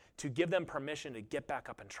done to give them permission to get back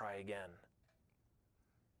up and try again.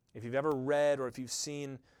 If you've ever read or if you've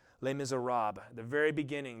seen Les Miserables, at the very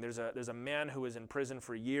beginning, there's a man who is in prison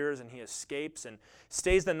for years and he escapes and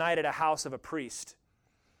stays the night at a house of a priest.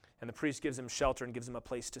 And the priest gives him shelter and gives him a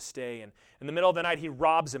place to stay. And in the middle of the night, he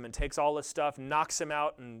robs him and takes all his stuff, knocks him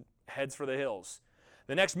out, and heads for the hills.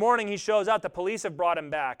 The next morning, he shows out. The police have brought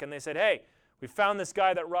him back. And they said, hey, we found this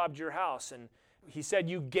guy that robbed your house. And he said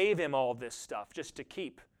you gave him all this stuff just to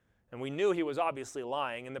keep. And we knew he was obviously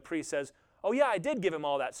lying. And the priest says, oh, yeah, I did give him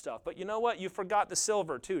all that stuff. But you know what? You forgot the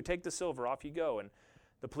silver, too. Take the silver. Off you go. And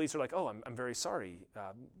the police are like, oh, I'm very sorry.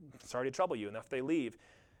 Sorry to trouble you. And if they leave.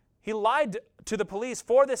 He lied to the police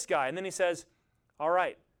for this guy, and then he says, all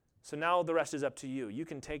right, so now the rest is up to you. You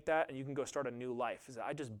can take that and you can go start a new life. He said,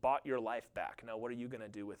 I just bought your life back. Now what are you going to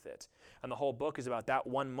do with it? And the whole book is about that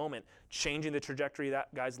one moment changing the trajectory of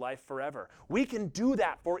that guy's life forever. We can do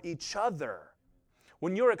that for each other.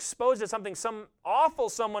 When you're exposed to something some awful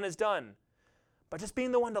someone has done, by just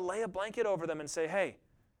being the one to lay a blanket over them and say, hey,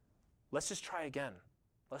 let's just try again.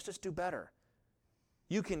 Let's just do better.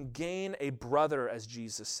 You can gain a brother, as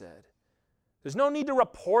Jesus said. There's no need to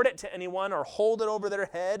report it to anyone or hold it over their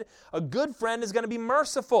head. A good friend is going to be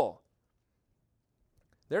merciful.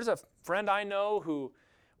 There's a friend I know who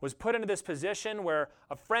was put into this position where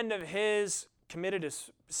a friend of his committed a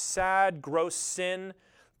sad, gross sin,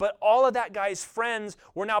 but all of that guy's friends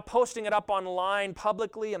were now posting it up online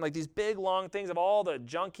publicly and like these big, long things of all the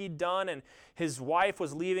junk he'd done, and his wife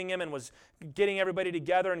was leaving him and was getting everybody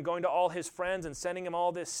together and going to all his friends and sending him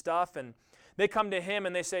all this stuff. And they come to him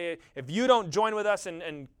and they say, if you don't join with us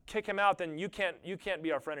and kick him out, then you can't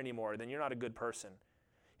be our friend anymore. Then you're not a good person.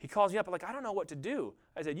 He calls me up like, I don't know what to do.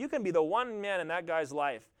 I said, you can be the one man in that guy's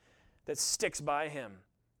life that sticks by him.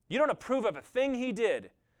 You don't approve of a thing he did,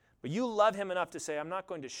 but you love him enough to say, I'm not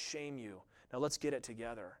going to shame you. Now let's get it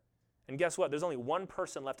together. And guess what? There's only one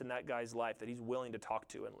person left in that guy's life that he's willing to talk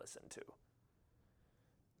to and listen to.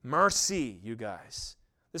 Mercy, you guys.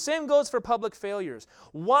 The same goes for public failures.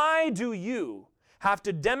 Why do you have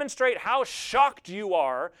to demonstrate how shocked you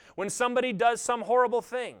are when somebody does some horrible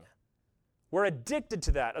thing? We're addicted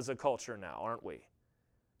to that as a culture now, aren't we?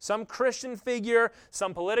 Some Christian figure,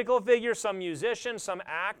 some political figure, some musician, some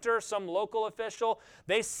actor, some local official,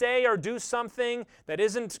 they say or do something that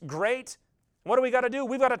isn't great. What do we got to do?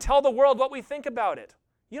 We've got to tell the world what we think about it.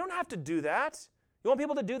 You don't have to do that. You want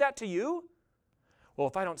people to do that to you? Well,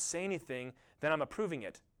 if I don't say anything, then I'm approving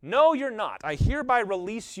it. No, you're not. I hereby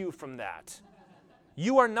release you from that.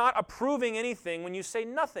 You are not approving anything when you say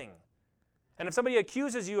nothing. And if somebody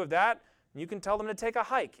accuses you of that, you can tell them to take a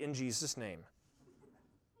hike in Jesus' name.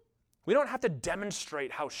 We don't have to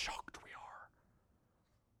demonstrate how shocked we are.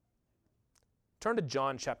 Turn to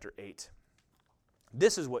John chapter 8.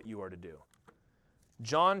 This is what you are to do.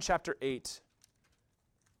 John chapter 8.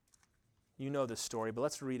 You know this story, but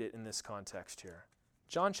let's read it in this context here.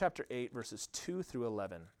 John chapter 8, verses 2 through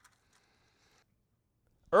 11.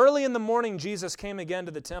 Early in the morning, Jesus came again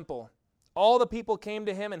to the temple. All the people came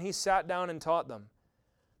to him, and he sat down and taught them.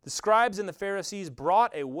 The scribes and the Pharisees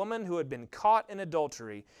brought a woman who had been caught in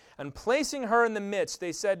adultery, and placing her in the midst,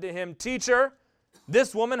 they said to him, Teacher,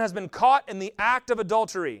 this woman has been caught in the act of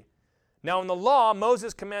adultery. Now in the law,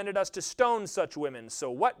 Moses commanded us to stone such women,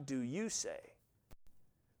 so what do you say?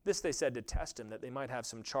 This they said to test him, that they might have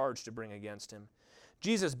some charge to bring against him.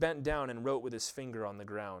 Jesus bent down and wrote with his finger on the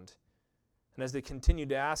ground. And as they continued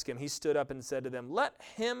to ask him, he stood up and said to them, "Let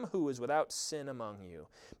him who is without sin among you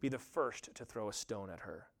be the first to throw a stone at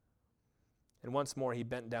her." And once more he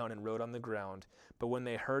bent down and wrote on the ground. But when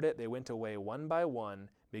they heard it, they went away one by one,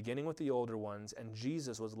 beginning with the older ones, and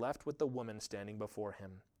Jesus was left with the woman standing before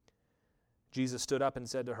him. Jesus stood up and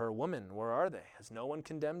said to her, "Woman, where are they? Has no one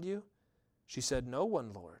condemned you?" She said, "No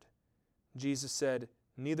one, Lord." Jesus said,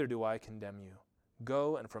 "Neither do I condemn you.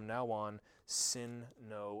 Go, and from now on, sin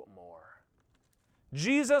no more."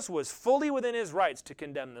 Jesus was fully within his rights to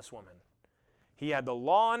condemn this woman. He had the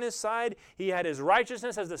law on his side. He had his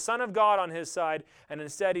righteousness as the Son of God on his side. And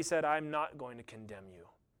instead he said, "I'm not going to condemn you."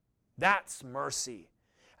 That's mercy.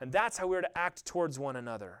 And that's how we're to act towards one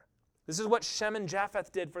another. This is what Shem and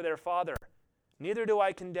Japheth did for their father. "Neither do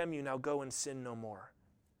I condemn you. Now go and sin no more."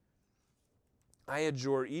 I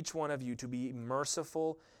adjure each one of you to be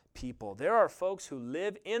merciful people. There are folks who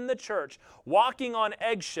live in the church walking on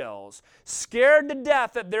eggshells, scared to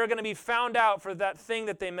death that they're going to be found out for that thing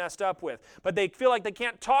that they messed up with. But they feel like they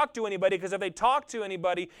can't talk to anybody because if they talk to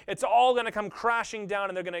anybody, it's all going to come crashing down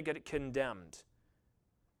and they're going to get condemned.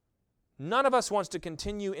 None of us wants to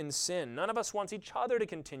continue in sin. None of us wants each other to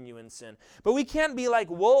continue in sin. But we can't be like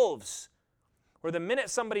wolves, where the minute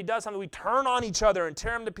somebody does something, we turn on each other and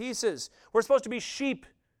tear them to pieces. We're supposed to be sheep.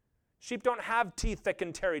 Sheep don't have teeth that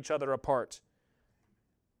can tear each other apart.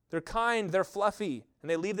 They're kind, they're fluffy, and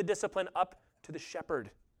they leave the discipline up to the shepherd.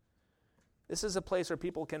 This is a place where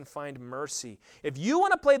people can find mercy. If you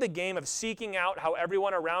want to play the game of seeking out how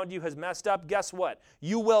everyone around you has messed up, guess what?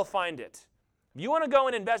 You will find it. If you want to go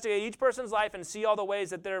and investigate each person's life and see all the ways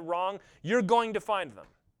that they're wrong, you're going to find them.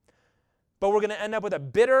 But we're going to end up with a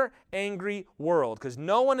bitter, angry world because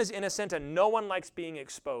no one is innocent and no one likes being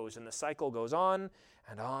exposed. And the cycle goes on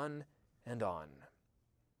and on and on.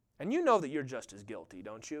 And you know that you're just as guilty,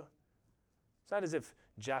 don't you? It's not as if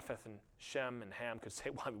Japheth and Shem and Ham could say,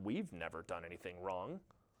 "Well, we've never done anything wrong."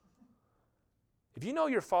 If you know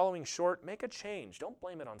you're falling short, make a change. Don't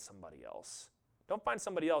blame it on somebody else. Don't find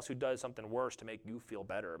somebody else who does something worse to make you feel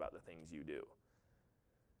better about the things you do.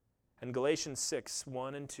 And Galatians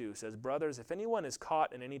 6:1-2 says, "Brothers, if anyone is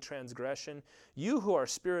caught in any transgression, you who are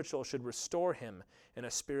spiritual should restore him in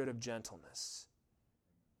a spirit of gentleness."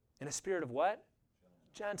 In a spirit of what?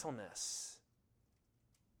 Gentleness.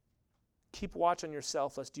 Keep watch on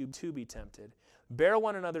yourself, lest you too be tempted. Bear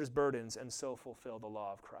one another's burdens, and so fulfill the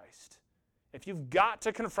law of Christ. If you've got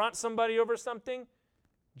to confront somebody over something,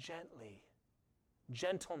 gently.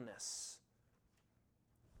 Gentleness.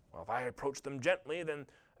 Well, if I approach them gently, then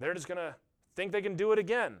they're just going to think they can do it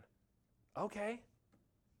again. Okay.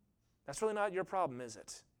 That's really not your problem, is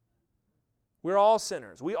it? We're all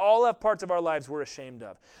sinners. We all have parts of our lives we're ashamed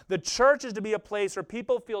of. The church is to be a place where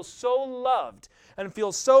people feel so loved and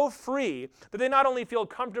feel so free that they not only feel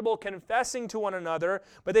comfortable confessing to one another,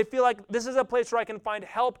 but they feel like this is a place where I can find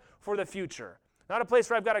help for the future. Not a place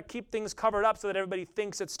where I've got to keep things covered up so that everybody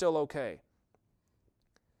thinks it's still okay.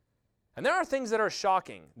 And there are things that are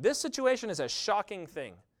shocking. This situation is a shocking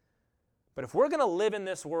thing. But if we're going to live in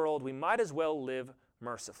this world, we might as well live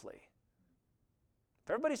mercifully. If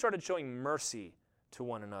everybody started showing mercy to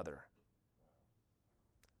one another.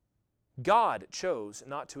 God chose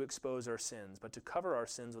not to expose our sins, but to cover our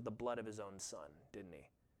sins with the blood of his own Son, didn't he?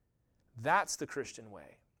 That's the Christian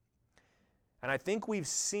way. And I think we've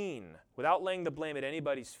seen, without laying the blame at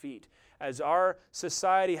anybody's feet, as our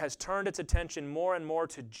society has turned its attention more and more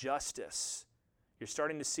to justice, you're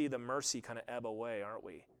starting to see the mercy kind of ebb away, aren't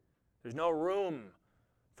we? There's no room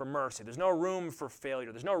for mercy. There's no room for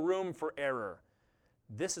failure. There's no room for error.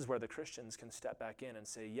 This is where the Christians can step back in and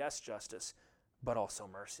say, yes, justice, but also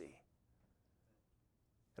mercy.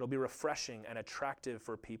 It'll be refreshing and attractive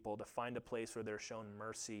for people to find a place where they're shown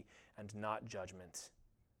mercy and not judgment.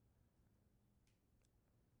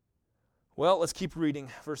 Well, let's keep reading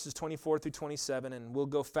verses 24-27, and we'll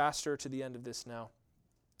go faster to the end of this now.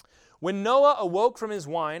 When Noah awoke from his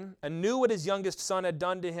wine and knew what his youngest son had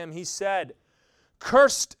done to him, he said,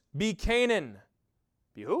 "Cursed be Canaan."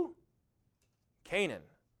 Be who? Canaan.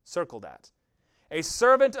 Circle that. "A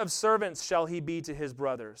servant of servants shall he be to his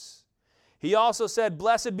brothers." He also said,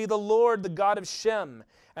 "Blessed be the Lord, the God of Shem,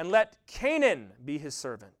 and let Canaan be his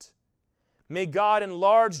servant. May God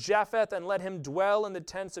enlarge Japheth, and let him dwell in the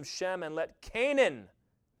tents of Shem, and let Canaan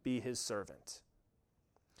be his servant."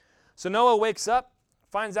 So Noah wakes up,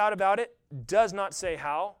 finds out about it, does not say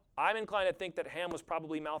how. I'm inclined to think that Ham was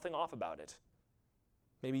probably mouthing off about it.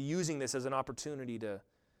 Maybe using this as an opportunity to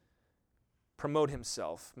promote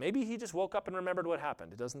himself. Maybe he just woke up and remembered what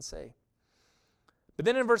happened. It doesn't say. But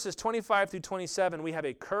then in verses 25-27, we have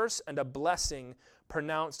a curse and a blessing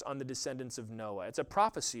pronounced on the descendants of Noah. It's a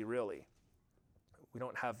prophecy, really. We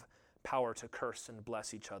don't have power to curse and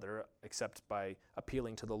bless each other except by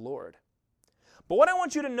appealing to the Lord. But what I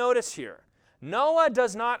want you to notice here, Noah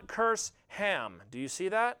does not curse Ham. Do you see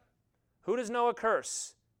that? Who does Noah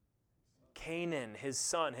curse? Canaan, his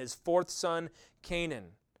son, his fourth son, Canaan,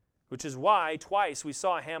 which is why twice we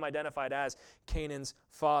saw Ham identified as Canaan's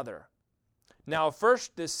father. Now,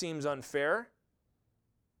 first, this seems unfair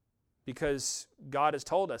because God has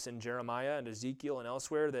told us in Jeremiah and Ezekiel and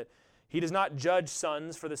elsewhere that he does not judge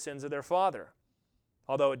sons for the sins of their father.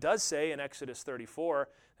 Although it does say in Exodus 34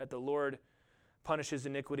 that the Lord punishes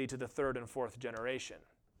iniquity to the third and fourth generation.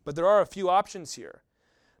 But there are a few options here.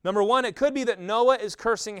 Number one, it could be that Noah is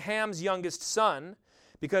cursing Ham's youngest son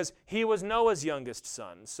because he was Noah's youngest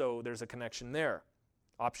son, so there's a connection there.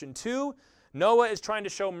 Option two, Noah is trying to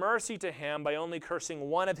show mercy to Ham by only cursing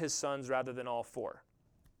one of his sons rather than all four.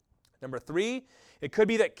 Number three, it could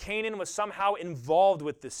be that Canaan was somehow involved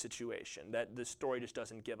with this situation that this story just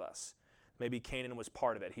doesn't give us. Maybe Canaan was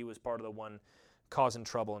part of it. He was part of the one causing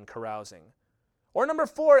trouble and carousing. Or number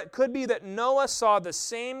four, it could be that Noah saw the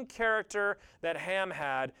same character that Ham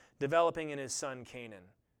had developing in his son Canaan.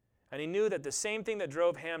 And he knew that the same thing that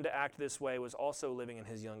drove Ham to act this way was also living in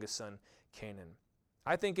his youngest son Canaan.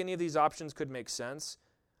 I think any of these options could make sense.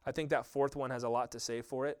 I think that fourth one has a lot to say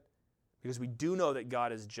for it because we do know that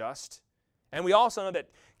God is just. And we also know that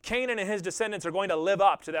Canaan and his descendants are going to live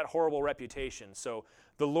up to that horrible reputation. So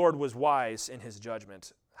the Lord was wise in his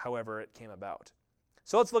judgment, however it came about.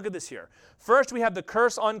 So let's look at this here. First, we have the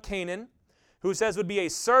curse on Canaan, who says would be a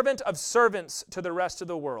servant of servants to the rest of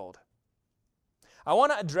the world. I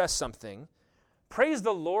want to address something. Praise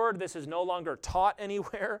the Lord, this is no longer taught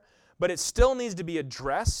anywhere, but it still needs to be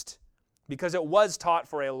addressed because it was taught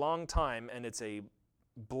for a long time and it's a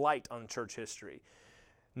blight on church history.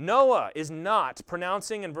 Noah is not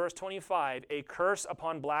pronouncing in verse 25 a curse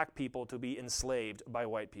upon black people to be enslaved by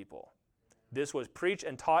white people. This was preached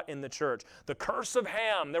and taught in the church. The curse of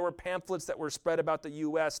Ham. There were pamphlets that were spread about the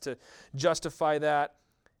U.S. to justify that.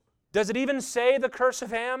 Does it even say the curse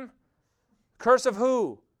of Ham? Curse of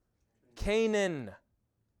who? Canaan.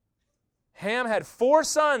 Ham had 4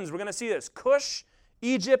 sons. We're going to see this. Cush,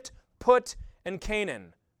 Egypt, Put, and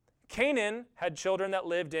Canaan. Canaan had children that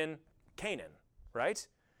lived in Canaan, right?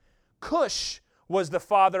 Cush was the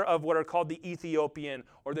father of what are called the Ethiopian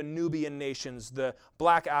or the Nubian nations, the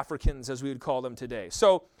black Africans as we would call them today.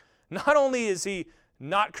 So not only is he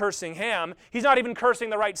not cursing Ham, he's not even cursing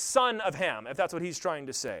the right son of Ham, if that's what he's trying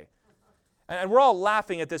to say. And we're all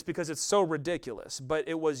laughing at this because it's so ridiculous, but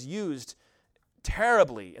it was used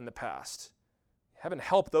terribly in the past. Heaven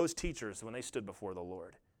help those teachers when they stood before the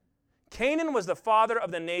Lord. Canaan was the father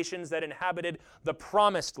of the nations that inhabited the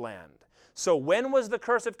promised land. So when was the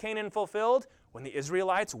curse of Canaan fulfilled? When the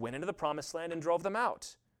Israelites went into the promised land and drove them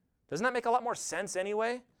out. Doesn't that make a lot more sense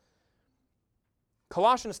anyway?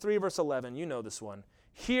 Colossians 3 verse 11, you know this one.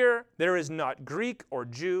 Here there is not Greek or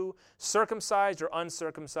Jew, circumcised or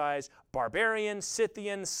uncircumcised, barbarian,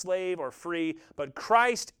 Scythian, slave or free, but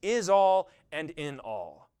Christ is all and in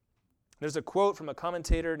all. There's a quote from a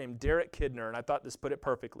commentator named Derek Kidner, and I thought this put it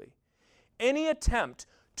perfectly. Any attempt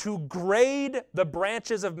to grade the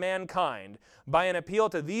branches of mankind by an appeal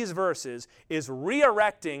to these verses is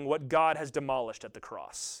re-erecting what God has demolished at the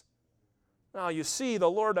cross. Now, you see, the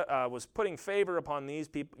Lord was putting favor upon these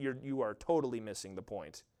people. You are totally missing the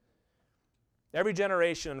point. Every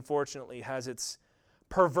generation, unfortunately, has its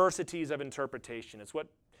perversities of interpretation. It's what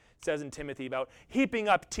it says in Timothy about heaping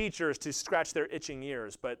up teachers to scratch their itching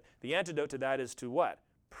ears. But the antidote to that is to what?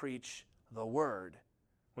 Preach the word.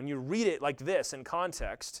 When you read it like this in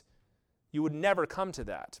context, you would never come to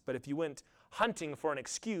that. But if you went hunting for an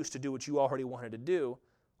excuse to do what you already wanted to do,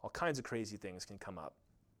 all kinds of crazy things can come up.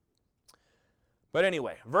 But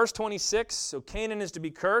anyway, verse 26, so Canaan is to be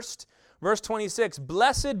cursed. Verse 26,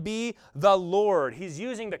 blessed be the Lord. He's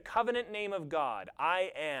using the covenant name of God.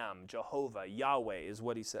 I am Jehovah, Yahweh is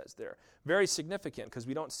what he says there. Very significant because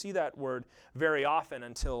we don't see that word very often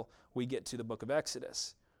until we get to the book of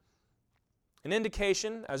Exodus. An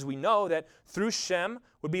indication, as we know, that through Shem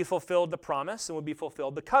would be fulfilled the promise and would be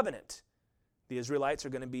fulfilled the covenant. The Israelites are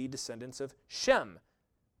going to be descendants of Shem.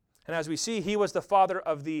 And as we see, he was the father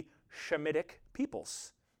of the Shemitic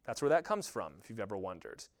peoples. That's where that comes from, if you've ever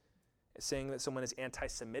wondered. It's saying that someone is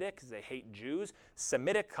anti-Semitic because they hate Jews.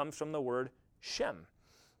 Semitic comes from the word Shem.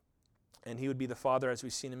 And he would be the father, as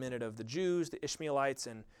we see in a minute, of the Jews, the Ishmaelites,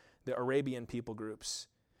 and the Arabian people groups.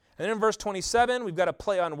 And then in verse 27, we've got a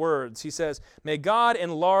play on words. He says, may God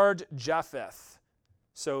enlarge Japheth.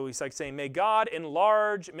 So he's like saying, may God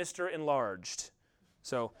enlarge Mr. Enlarged.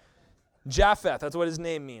 So Japheth, that's what his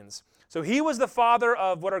name means. So he was the father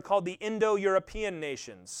of what are called the Indo-European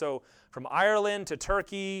nations. So from Ireland to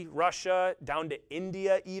Turkey, Russia, down to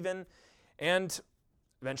India even, and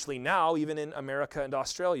eventually now even in America and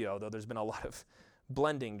Australia, although there's been a lot of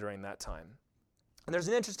blending during that time. And there's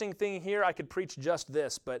an interesting thing here. I could preach just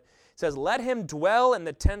this, but it says, let him dwell in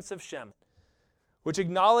the tents of Shem, which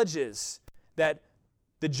acknowledges that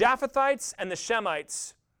the Japhethites and the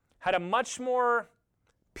Shemites had a much more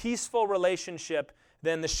peaceful relationship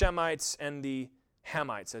than the Shemites and the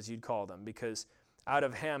Hamites, as you'd call them, because out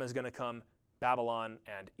of Ham is going to come Babylon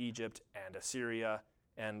and Egypt and Assyria,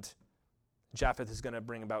 and Japheth is going to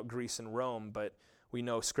bring about Greece and Rome, but we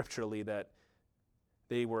know scripturally that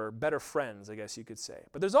they were better friends, I guess you could say.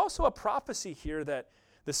 But there's also a prophecy here that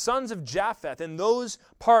the sons of Japheth, in those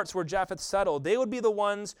parts where Japheth settled, they would be the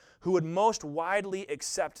ones who would most widely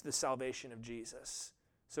accept the salvation of Jesus.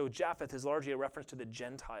 So Japheth is largely a reference to the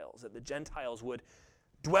Gentiles, that the Gentiles would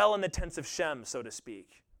dwell in the tents of Shem, so to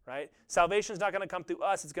speak, right? Salvation is not going to come through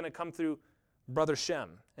us, it's going to come through brother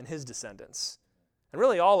Shem and his descendants. And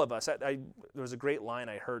really all of us. There was a great line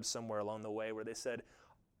I heard somewhere along the way where they said,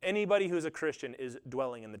 anybody who's a Christian is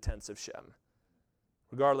dwelling in the tents of Shem,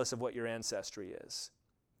 regardless of what your ancestry is.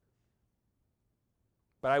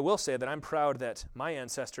 But I will say that I'm proud that my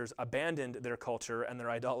ancestors abandoned their culture and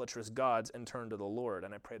their idolatrous gods and turned to the Lord,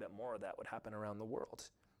 and I pray that more of that would happen around the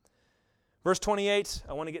world. Verse 28,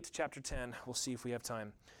 I want to get to chapter 10. We'll see if we have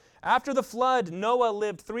time. After the flood, Noah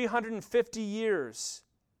lived 350 years.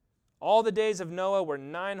 All the days of Noah were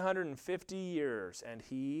 950 years, and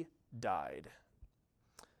he died.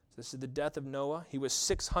 This is the death of Noah. He was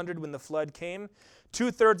 600 when the flood came.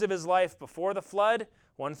 2/3 of his life before the flood,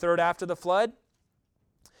 1/3 after the flood.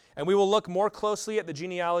 And we will look more closely at the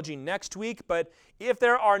genealogy next week, but if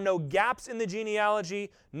there are no gaps in the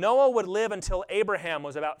genealogy, Noah would live until Abraham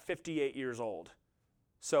was about 58 years old.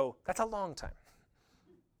 So that's a long time.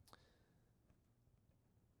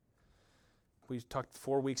 We talked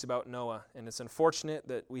 4 weeks about Noah, and it's unfortunate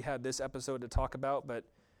that we had this episode to talk about, but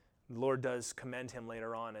the Lord does commend him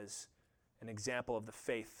later on as an example of the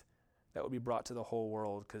faith that would be brought to the whole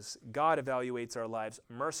world, because God evaluates our lives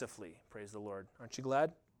mercifully, praise the Lord. Aren't you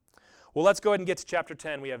glad? Well, let's go ahead and get to chapter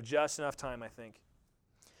 10. We have just enough time, I think.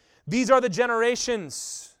 These are the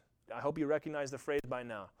generations. I hope you recognize the phrase by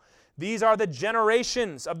now. These are the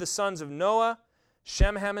generations of the sons of Noah,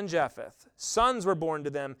 Shem, Ham, and Japheth. Sons were born to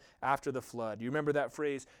them after the flood. You remember that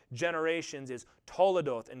phrase, generations, is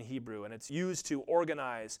toledoth in Hebrew, and it's used to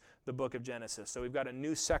organize the book of Genesis. So we've got a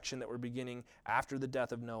new section that we're beginning after the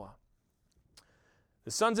death of Noah. The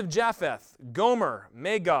sons of Japheth, Gomer,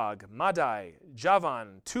 Magog, Madai,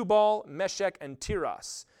 Javan, Tubal, Meshech, and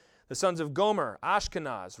Tiras. The sons of Gomer,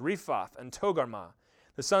 Ashkenaz, Rephath, and Togarmah.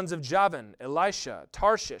 The sons of Javan, Elisha,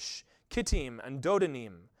 Tarshish, Kittim, and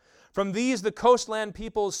Dodanim. From these the coastland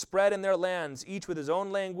peoples spread in their lands, each with his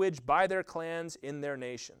own language, by their clans in their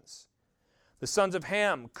nations. The sons of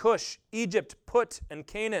Ham, Cush, Egypt, Put, and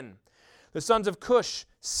Canaan. The sons of Cush,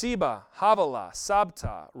 Seba, Havilah,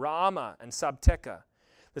 Sabta, Raamah, and Sabteka.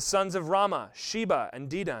 The sons of Ramah, Sheba, and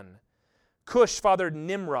Dedan. Cush fathered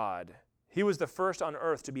Nimrod. He was the first on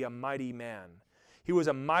earth to be a mighty man. He was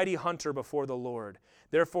a mighty hunter before the Lord.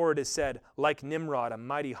 Therefore it is said, like Nimrod, a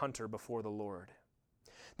mighty hunter before the Lord.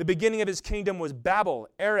 The beginning of his kingdom was Babel,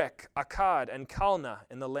 Erech, Akkad, and Calneh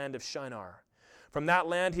in the land of Shinar. From that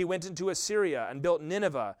land he went into Assyria and built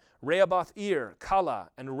Nineveh, Rehoboth-ir, Calah,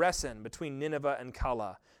 and Resen between Nineveh and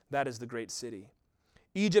Calah. That is the great city.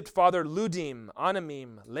 Egypt fathered Ludim,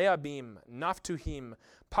 Anamim, Leabim, Naphtuhim,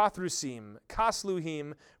 Pathrusim,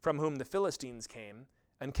 Casluhim, from whom the Philistines came,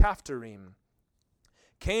 and Caphtorim.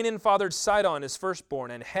 Canaan fathered Sidon, his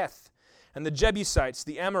firstborn, and Heth, and the Jebusites,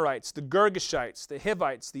 the Amorites, the Girgashites, the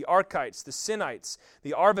Hivites, the Archites, the Sinites,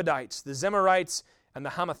 the Arvadites, the Zemarites, and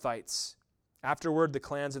the Hamathites. Afterward, the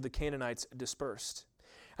clans of the Canaanites dispersed.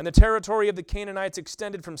 And the territory of the Canaanites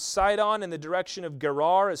extended from Sidon in the direction of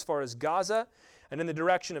Gerar as far as Gaza, and in the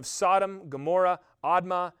direction of Sodom, Gomorrah,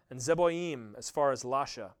 Admah, and Zeboim as far as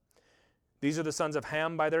Lasha. These are the sons of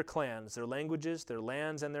Ham by their clans, their languages, their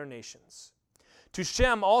lands, and their nations. To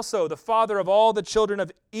Shem also, the father of all the children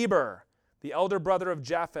of Eber, the elder brother of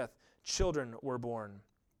Japheth, children were born.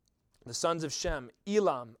 The sons of Shem,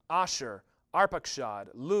 Elam, Asher, Arpachshad,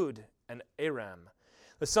 Lud, and Aram.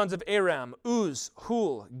 The sons of Aram, Uz,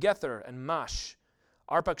 Hul, Gether, and Mash.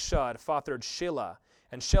 Arpachshad fathered Shelah,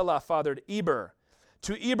 and Shelah fathered Eber.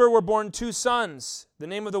 To Eber were born 2 sons. The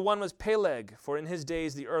name of the one was Peleg, for in his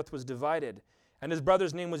days the earth was divided. And his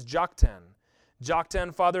brother's name was Joktan.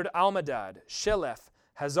 Joktan fathered Almadad, Sheleph,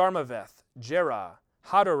 Hazarmaveth, Jerah,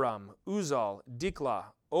 Hadoram, Uzal, Diklah,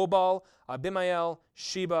 Obal, Abimael,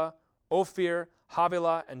 Sheba, Ophir,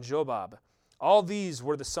 Havilah, and Jobab. All these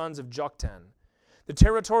were the sons of Joktan. The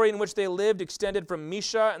territory in which they lived extended from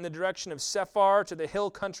Misha in the direction of Sephar to the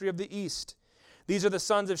hill country of the east. These are the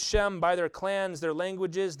sons of Shem by their clans, their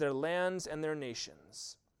languages, their lands, and their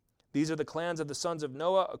nations. These are the clans of the sons of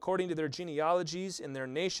Noah according to their genealogies in their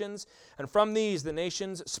nations, and from these the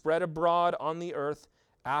nations spread abroad on the earth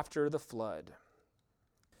after the flood.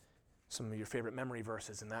 Some of your favorite memory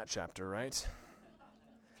verses in that chapter, right?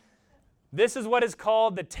 This is what is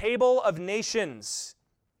called the Table of Nations.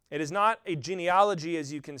 It is not a genealogy,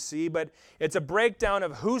 as you can see, but it's a breakdown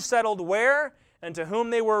of who settled where and to whom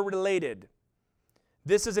they were related.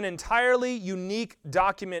 This is an entirely unique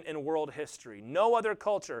document in world history. No other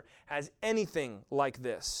culture has anything like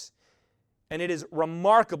this. And it is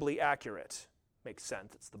remarkably accurate. Makes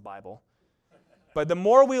sense, it's the Bible. But the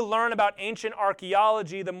more we learn about ancient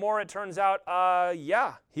archaeology, the more it turns out,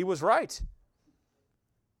 yeah, he was right.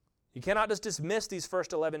 You cannot just dismiss these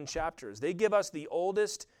first 11 chapters. They give us the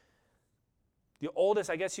oldest,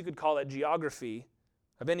 I guess you could call it, geography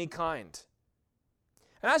of any kind.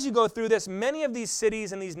 And as you go through this, many of these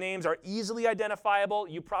cities and these names are easily identifiable.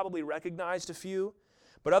 You probably recognized a few,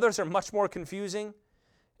 but others are much more confusing.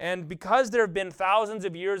 And because there have been thousands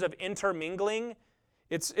of years of intermingling,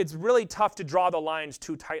 it's really tough to draw the lines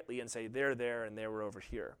too tightly and say they're there and they were over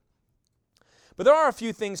here. But there are a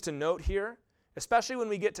few things to note here, especially when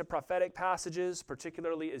we get to prophetic passages,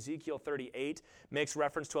 particularly Ezekiel 38 makes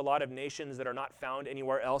reference to a lot of nations that are not found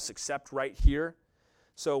anywhere else except right here.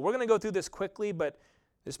 So we're going to go through this quickly, but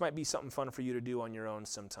this might be something fun for you to do on your own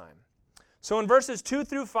sometime. So in verses 2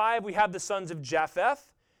 through 5, we have the sons of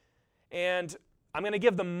Japheth, and I'm going to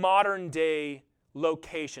give the modern day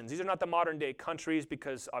locations. These are not the modern day countries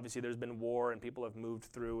because obviously there's been war and people have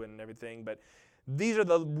moved through and everything, but these are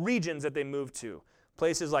the regions that they moved to.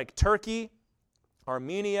 Places like Turkey,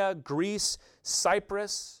 Armenia, Greece,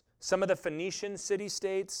 Cyprus, some of the Phoenician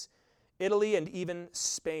city-states, Italy, and even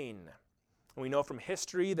Spain. And we know from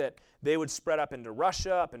history that they would spread up into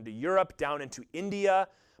Russia, up into Europe, down into India,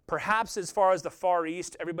 perhaps as far as the Far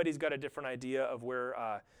East. Everybody's got a different idea of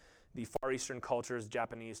where the Far Eastern cultures,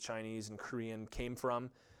 Japanese, Chinese, and Korean, came from,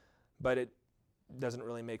 but it doesn't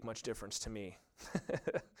really make much difference to me.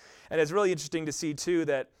 And it's really interesting to see, too,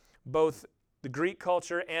 that both the Greek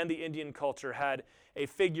culture and the Indian culture had a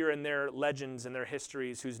figure in their legends and their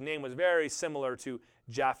histories whose name was very similar to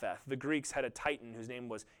Japheth. The Greeks had a titan whose name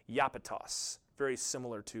was Iapetos, very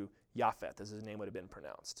similar to Japheth, as his name would have been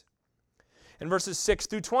pronounced. In verses 6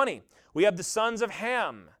 through 20, we have the sons of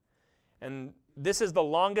Ham. And this is the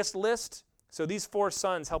longest list, so these 4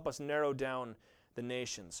 sons help us narrow down the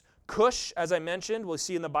nations. Cush, as I mentioned, we'll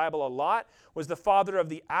see in the Bible a lot, was the father of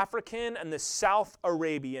the African and the South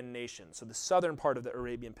Arabian nations, so the southern part of the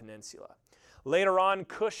Arabian Peninsula. Later on,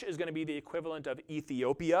 Cush is going to be the equivalent of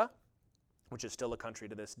Ethiopia, which is still a country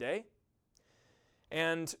to this day.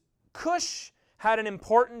 And Cush had an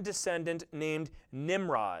important descendant named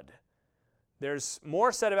Nimrod. There's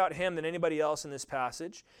more said about him than anybody else in this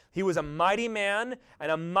passage. He was a mighty man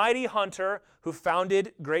and a mighty hunter who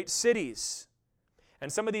founded great cities.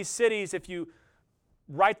 And some of these cities, if you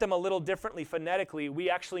write them a little differently phonetically, we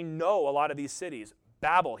actually know a lot of these cities.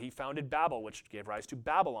 Babel, he founded Babel, which gave rise to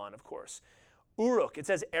Babylon, of course. Uruk, it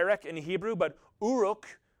says Erech in Hebrew, but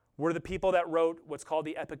Uruk were the people that wrote what's called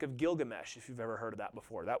the Epic of Gilgamesh, if you've ever heard of that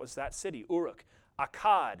before. That was that city, Uruk.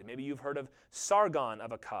 Akkad, maybe you've heard of Sargon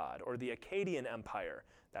of Akkad, or the Akkadian Empire.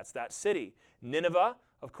 That's that city. Nineveh,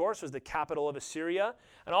 of course, was the capital of Assyria.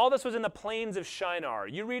 And all this was in the plains of Shinar.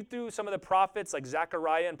 You read through some of the prophets, like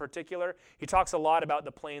Zechariah in particular, he talks a lot about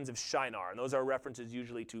the plains of Shinar, and those are references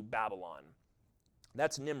usually to Babylon.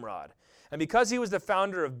 That's Nimrod. And because he was the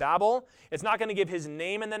founder of Babel, it's not going to give his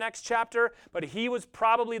name in the next chapter, but he was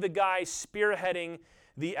probably the guy spearheading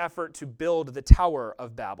the effort to build the Tower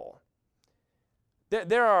of Babel.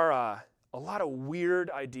 There are a lot of weird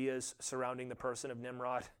ideas surrounding the person of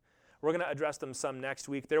Nimrod. We're going to address them some next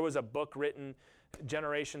week. There was a book written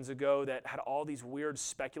generations ago that had all these weird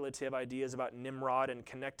speculative ideas about Nimrod and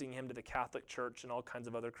connecting him to the Catholic Church and all kinds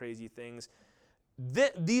of other crazy things.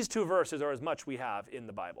 These 2 verses are as much we have in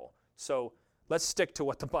the Bible. So let's stick to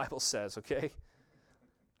what the Bible says, okay?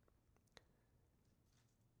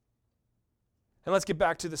 And let's get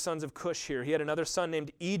back to the sons of Cush here. He had another son named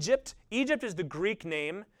Egypt. Egypt is the Greek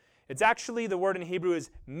name. It's actually, the word in Hebrew is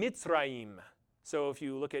Mitzrayim. So if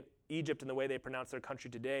you look at Egypt and the way they pronounce their country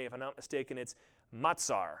today, if I'm not mistaken, it's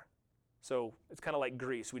Matsar. So it's kind of like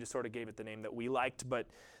Greece. We just sort of gave it the name that we liked, but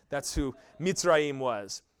that's who Mitzrayim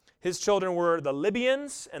was. His children were the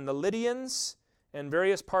Libyans and the Lydians and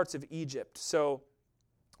various parts of Egypt. So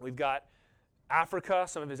we've got Africa,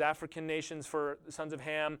 some of his African nations for the sons of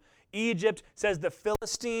Ham. Egypt says the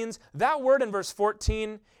Philistines. That word in verse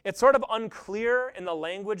 14, it's sort of unclear in the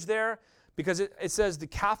language there because it says the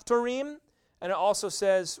Caphtorim, and it also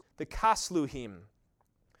says the Casluhim.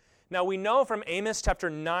 Now we know from Amos chapter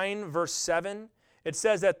 9, verse 7, it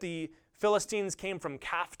says that the Philistines came from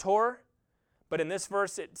Caphtor, but in this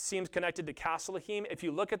verse it seems connected to Casluhim. If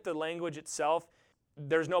you look at the language itself,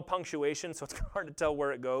 there's no punctuation, so it's hard to tell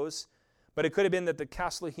where it goes. But it could have been that the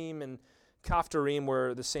Casluhim and Caphtorim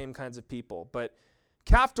were the same kinds of people. But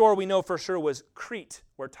Caphtor, we know for sure, was Crete,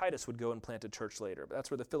 where Titus would go and plant a church later. But that's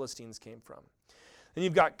where the Philistines came from. Then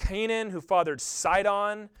you've got Canaan, who fathered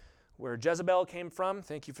Sidon, where Jezebel came from.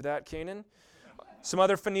 Thank you for that, Canaan. Some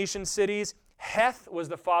other Phoenician cities. Heth was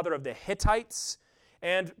the father of the Hittites.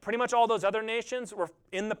 And pretty much all those other nations were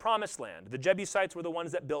in the Promised Land. The Jebusites were the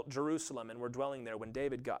ones that built Jerusalem and were dwelling there when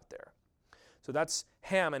David got there. So that's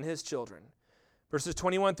Ham and his children. Verses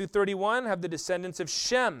 21 through 31 have the descendants of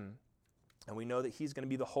Shem. And we know that he's going to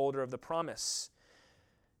be the holder of the promise.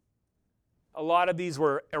 A lot of these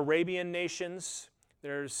were Arabian nations.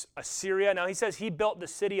 There's Assyria. Now he says he built the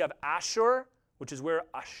city of Ashur, which is where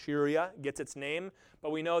Assyria gets its name.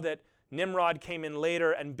 But we know that Nimrod came in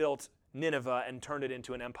later and built Nineveh and turned it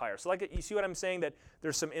into an empire. So you see what I'm saying, that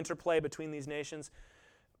there's some interplay between these nations?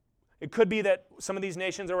 It could be that some of these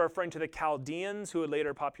nations are referring to the Chaldeans who would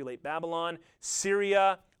later populate Babylon,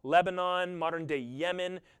 Syria, Lebanon, modern-day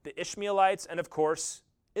Yemen, the Ishmaelites, and of course,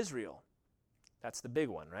 Israel. That's the big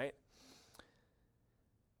one, right?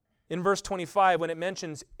 In verse 25, when it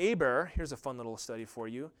mentions Eber, here's a fun little study for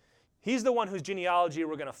you. He's the one whose genealogy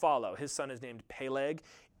we're going to follow. His son is named Peleg.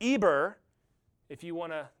 Eber, if you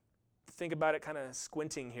want to think about it kind of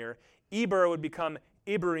squinting here, Eber would become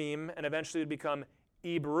Ibrahim and eventually would become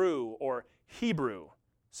Ebru or Hebrew.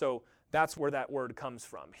 So that's where that word comes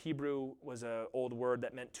from. Hebrew was an old word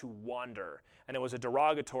that meant to wander, and it was a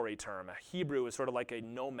derogatory term. A Hebrew is sort of like a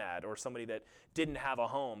nomad or somebody that didn't have a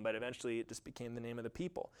home, but eventually it just became the name of the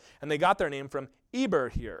people. And they got their name from Eber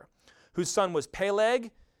here, whose son was Peleg,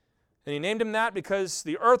 and he named him that because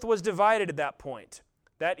the earth was divided at that point.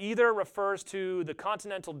 That either refers to the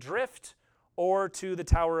continental drift or to the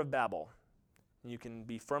Tower of Babel. You can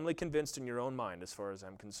be firmly convinced in your own mind as far as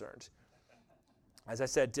I'm concerned. As I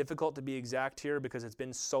said, difficult to be exact here because it's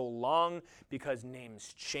been so long, because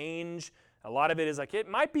names change. A lot of it is like, it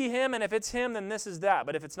might be him, and if it's him, then this is that.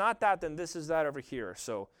 But if it's not that, then this is that over here.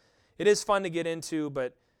 So it is fun to get into,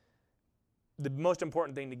 but the most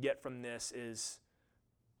important thing to get from this is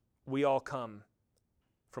we all come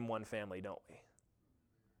from one family, don't we?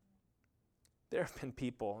 There have been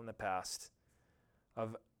people in the past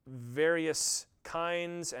of various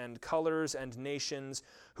kinds and colors and nations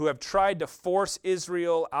who have tried to force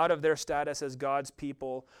Israel out of their status as God's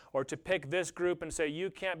people, or to pick this group and say, you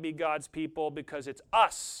can't be God's people because it's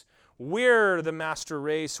us. We're the master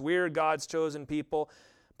race. We're God's chosen people.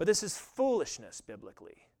 But this is foolishness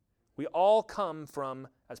biblically. We all come from,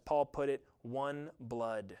 as Paul put it, one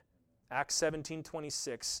blood. Acts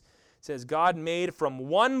 17:26 says, God made from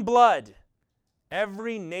one blood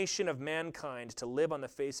every nation of mankind to live on the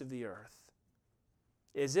face of the earth.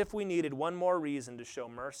 As if we needed one more reason to show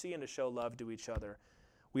mercy and to show love to each other.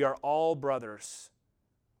 We are all brothers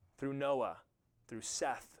through Noah, through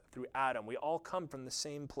Seth, through Adam. We all come from the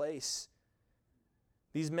same place.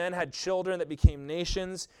 These men had children that became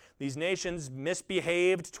nations. These nations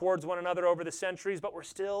misbehaved towards one another over the centuries, but we're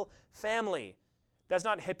still family. That's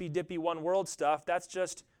not hippy-dippy one world stuff. That's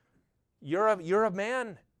just, you're a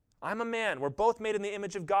man. I'm a man. We're both made in the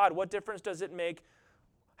image of God. What difference does it make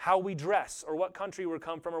how we dress, or what country we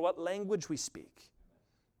come from, or what language we speak?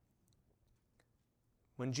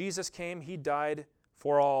 When Jesus came, he died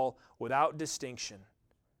for all without distinction,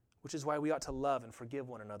 which is why we ought to love and forgive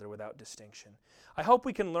one another without distinction. I hope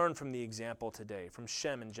we can learn from the example today from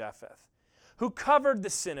Shem and Japheth, who covered the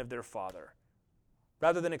sin of their father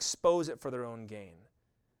rather than expose it for their own gain.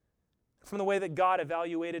 From the way that God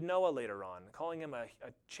evaluated Noah later on, calling him a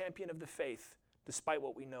champion of the faith despite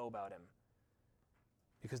what we know about him.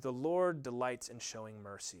 Because the Lord delights in showing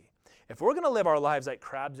mercy. If we're going to live our lives like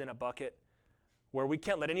crabs in a bucket, where we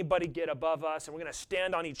can't let anybody get above us, and we're going to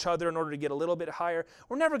stand on each other in order to get a little bit higher,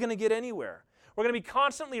 we're never going to get anywhere. We're going to be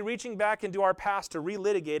constantly reaching back into our past to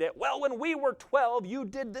relitigate it. Well, when we were 12, you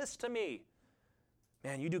did this to me.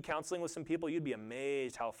 Man, you do counseling with some people, you'd be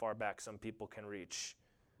amazed how far back some people can reach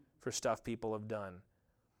for stuff people have done.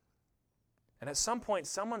 And at some point,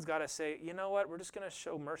 someone's got to say, you know what, we're just going to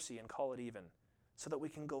show mercy and call it even, so that we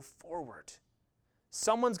can go forward.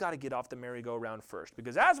 Someone's got to get off the merry-go-round first,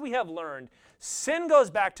 because as we have learned, sin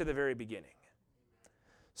goes back to the very beginning.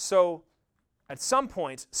 So At some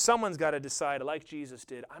point, someone's got to decide, like Jesus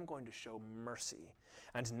did, I'm going to show mercy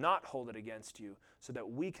and not hold it against you so that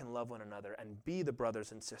we can love one another and be the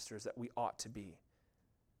brothers and sisters that we ought to be.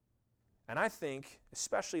 And I think,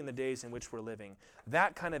 especially in the days in which we're living,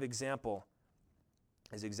 that kind of example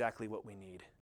is exactly what we need.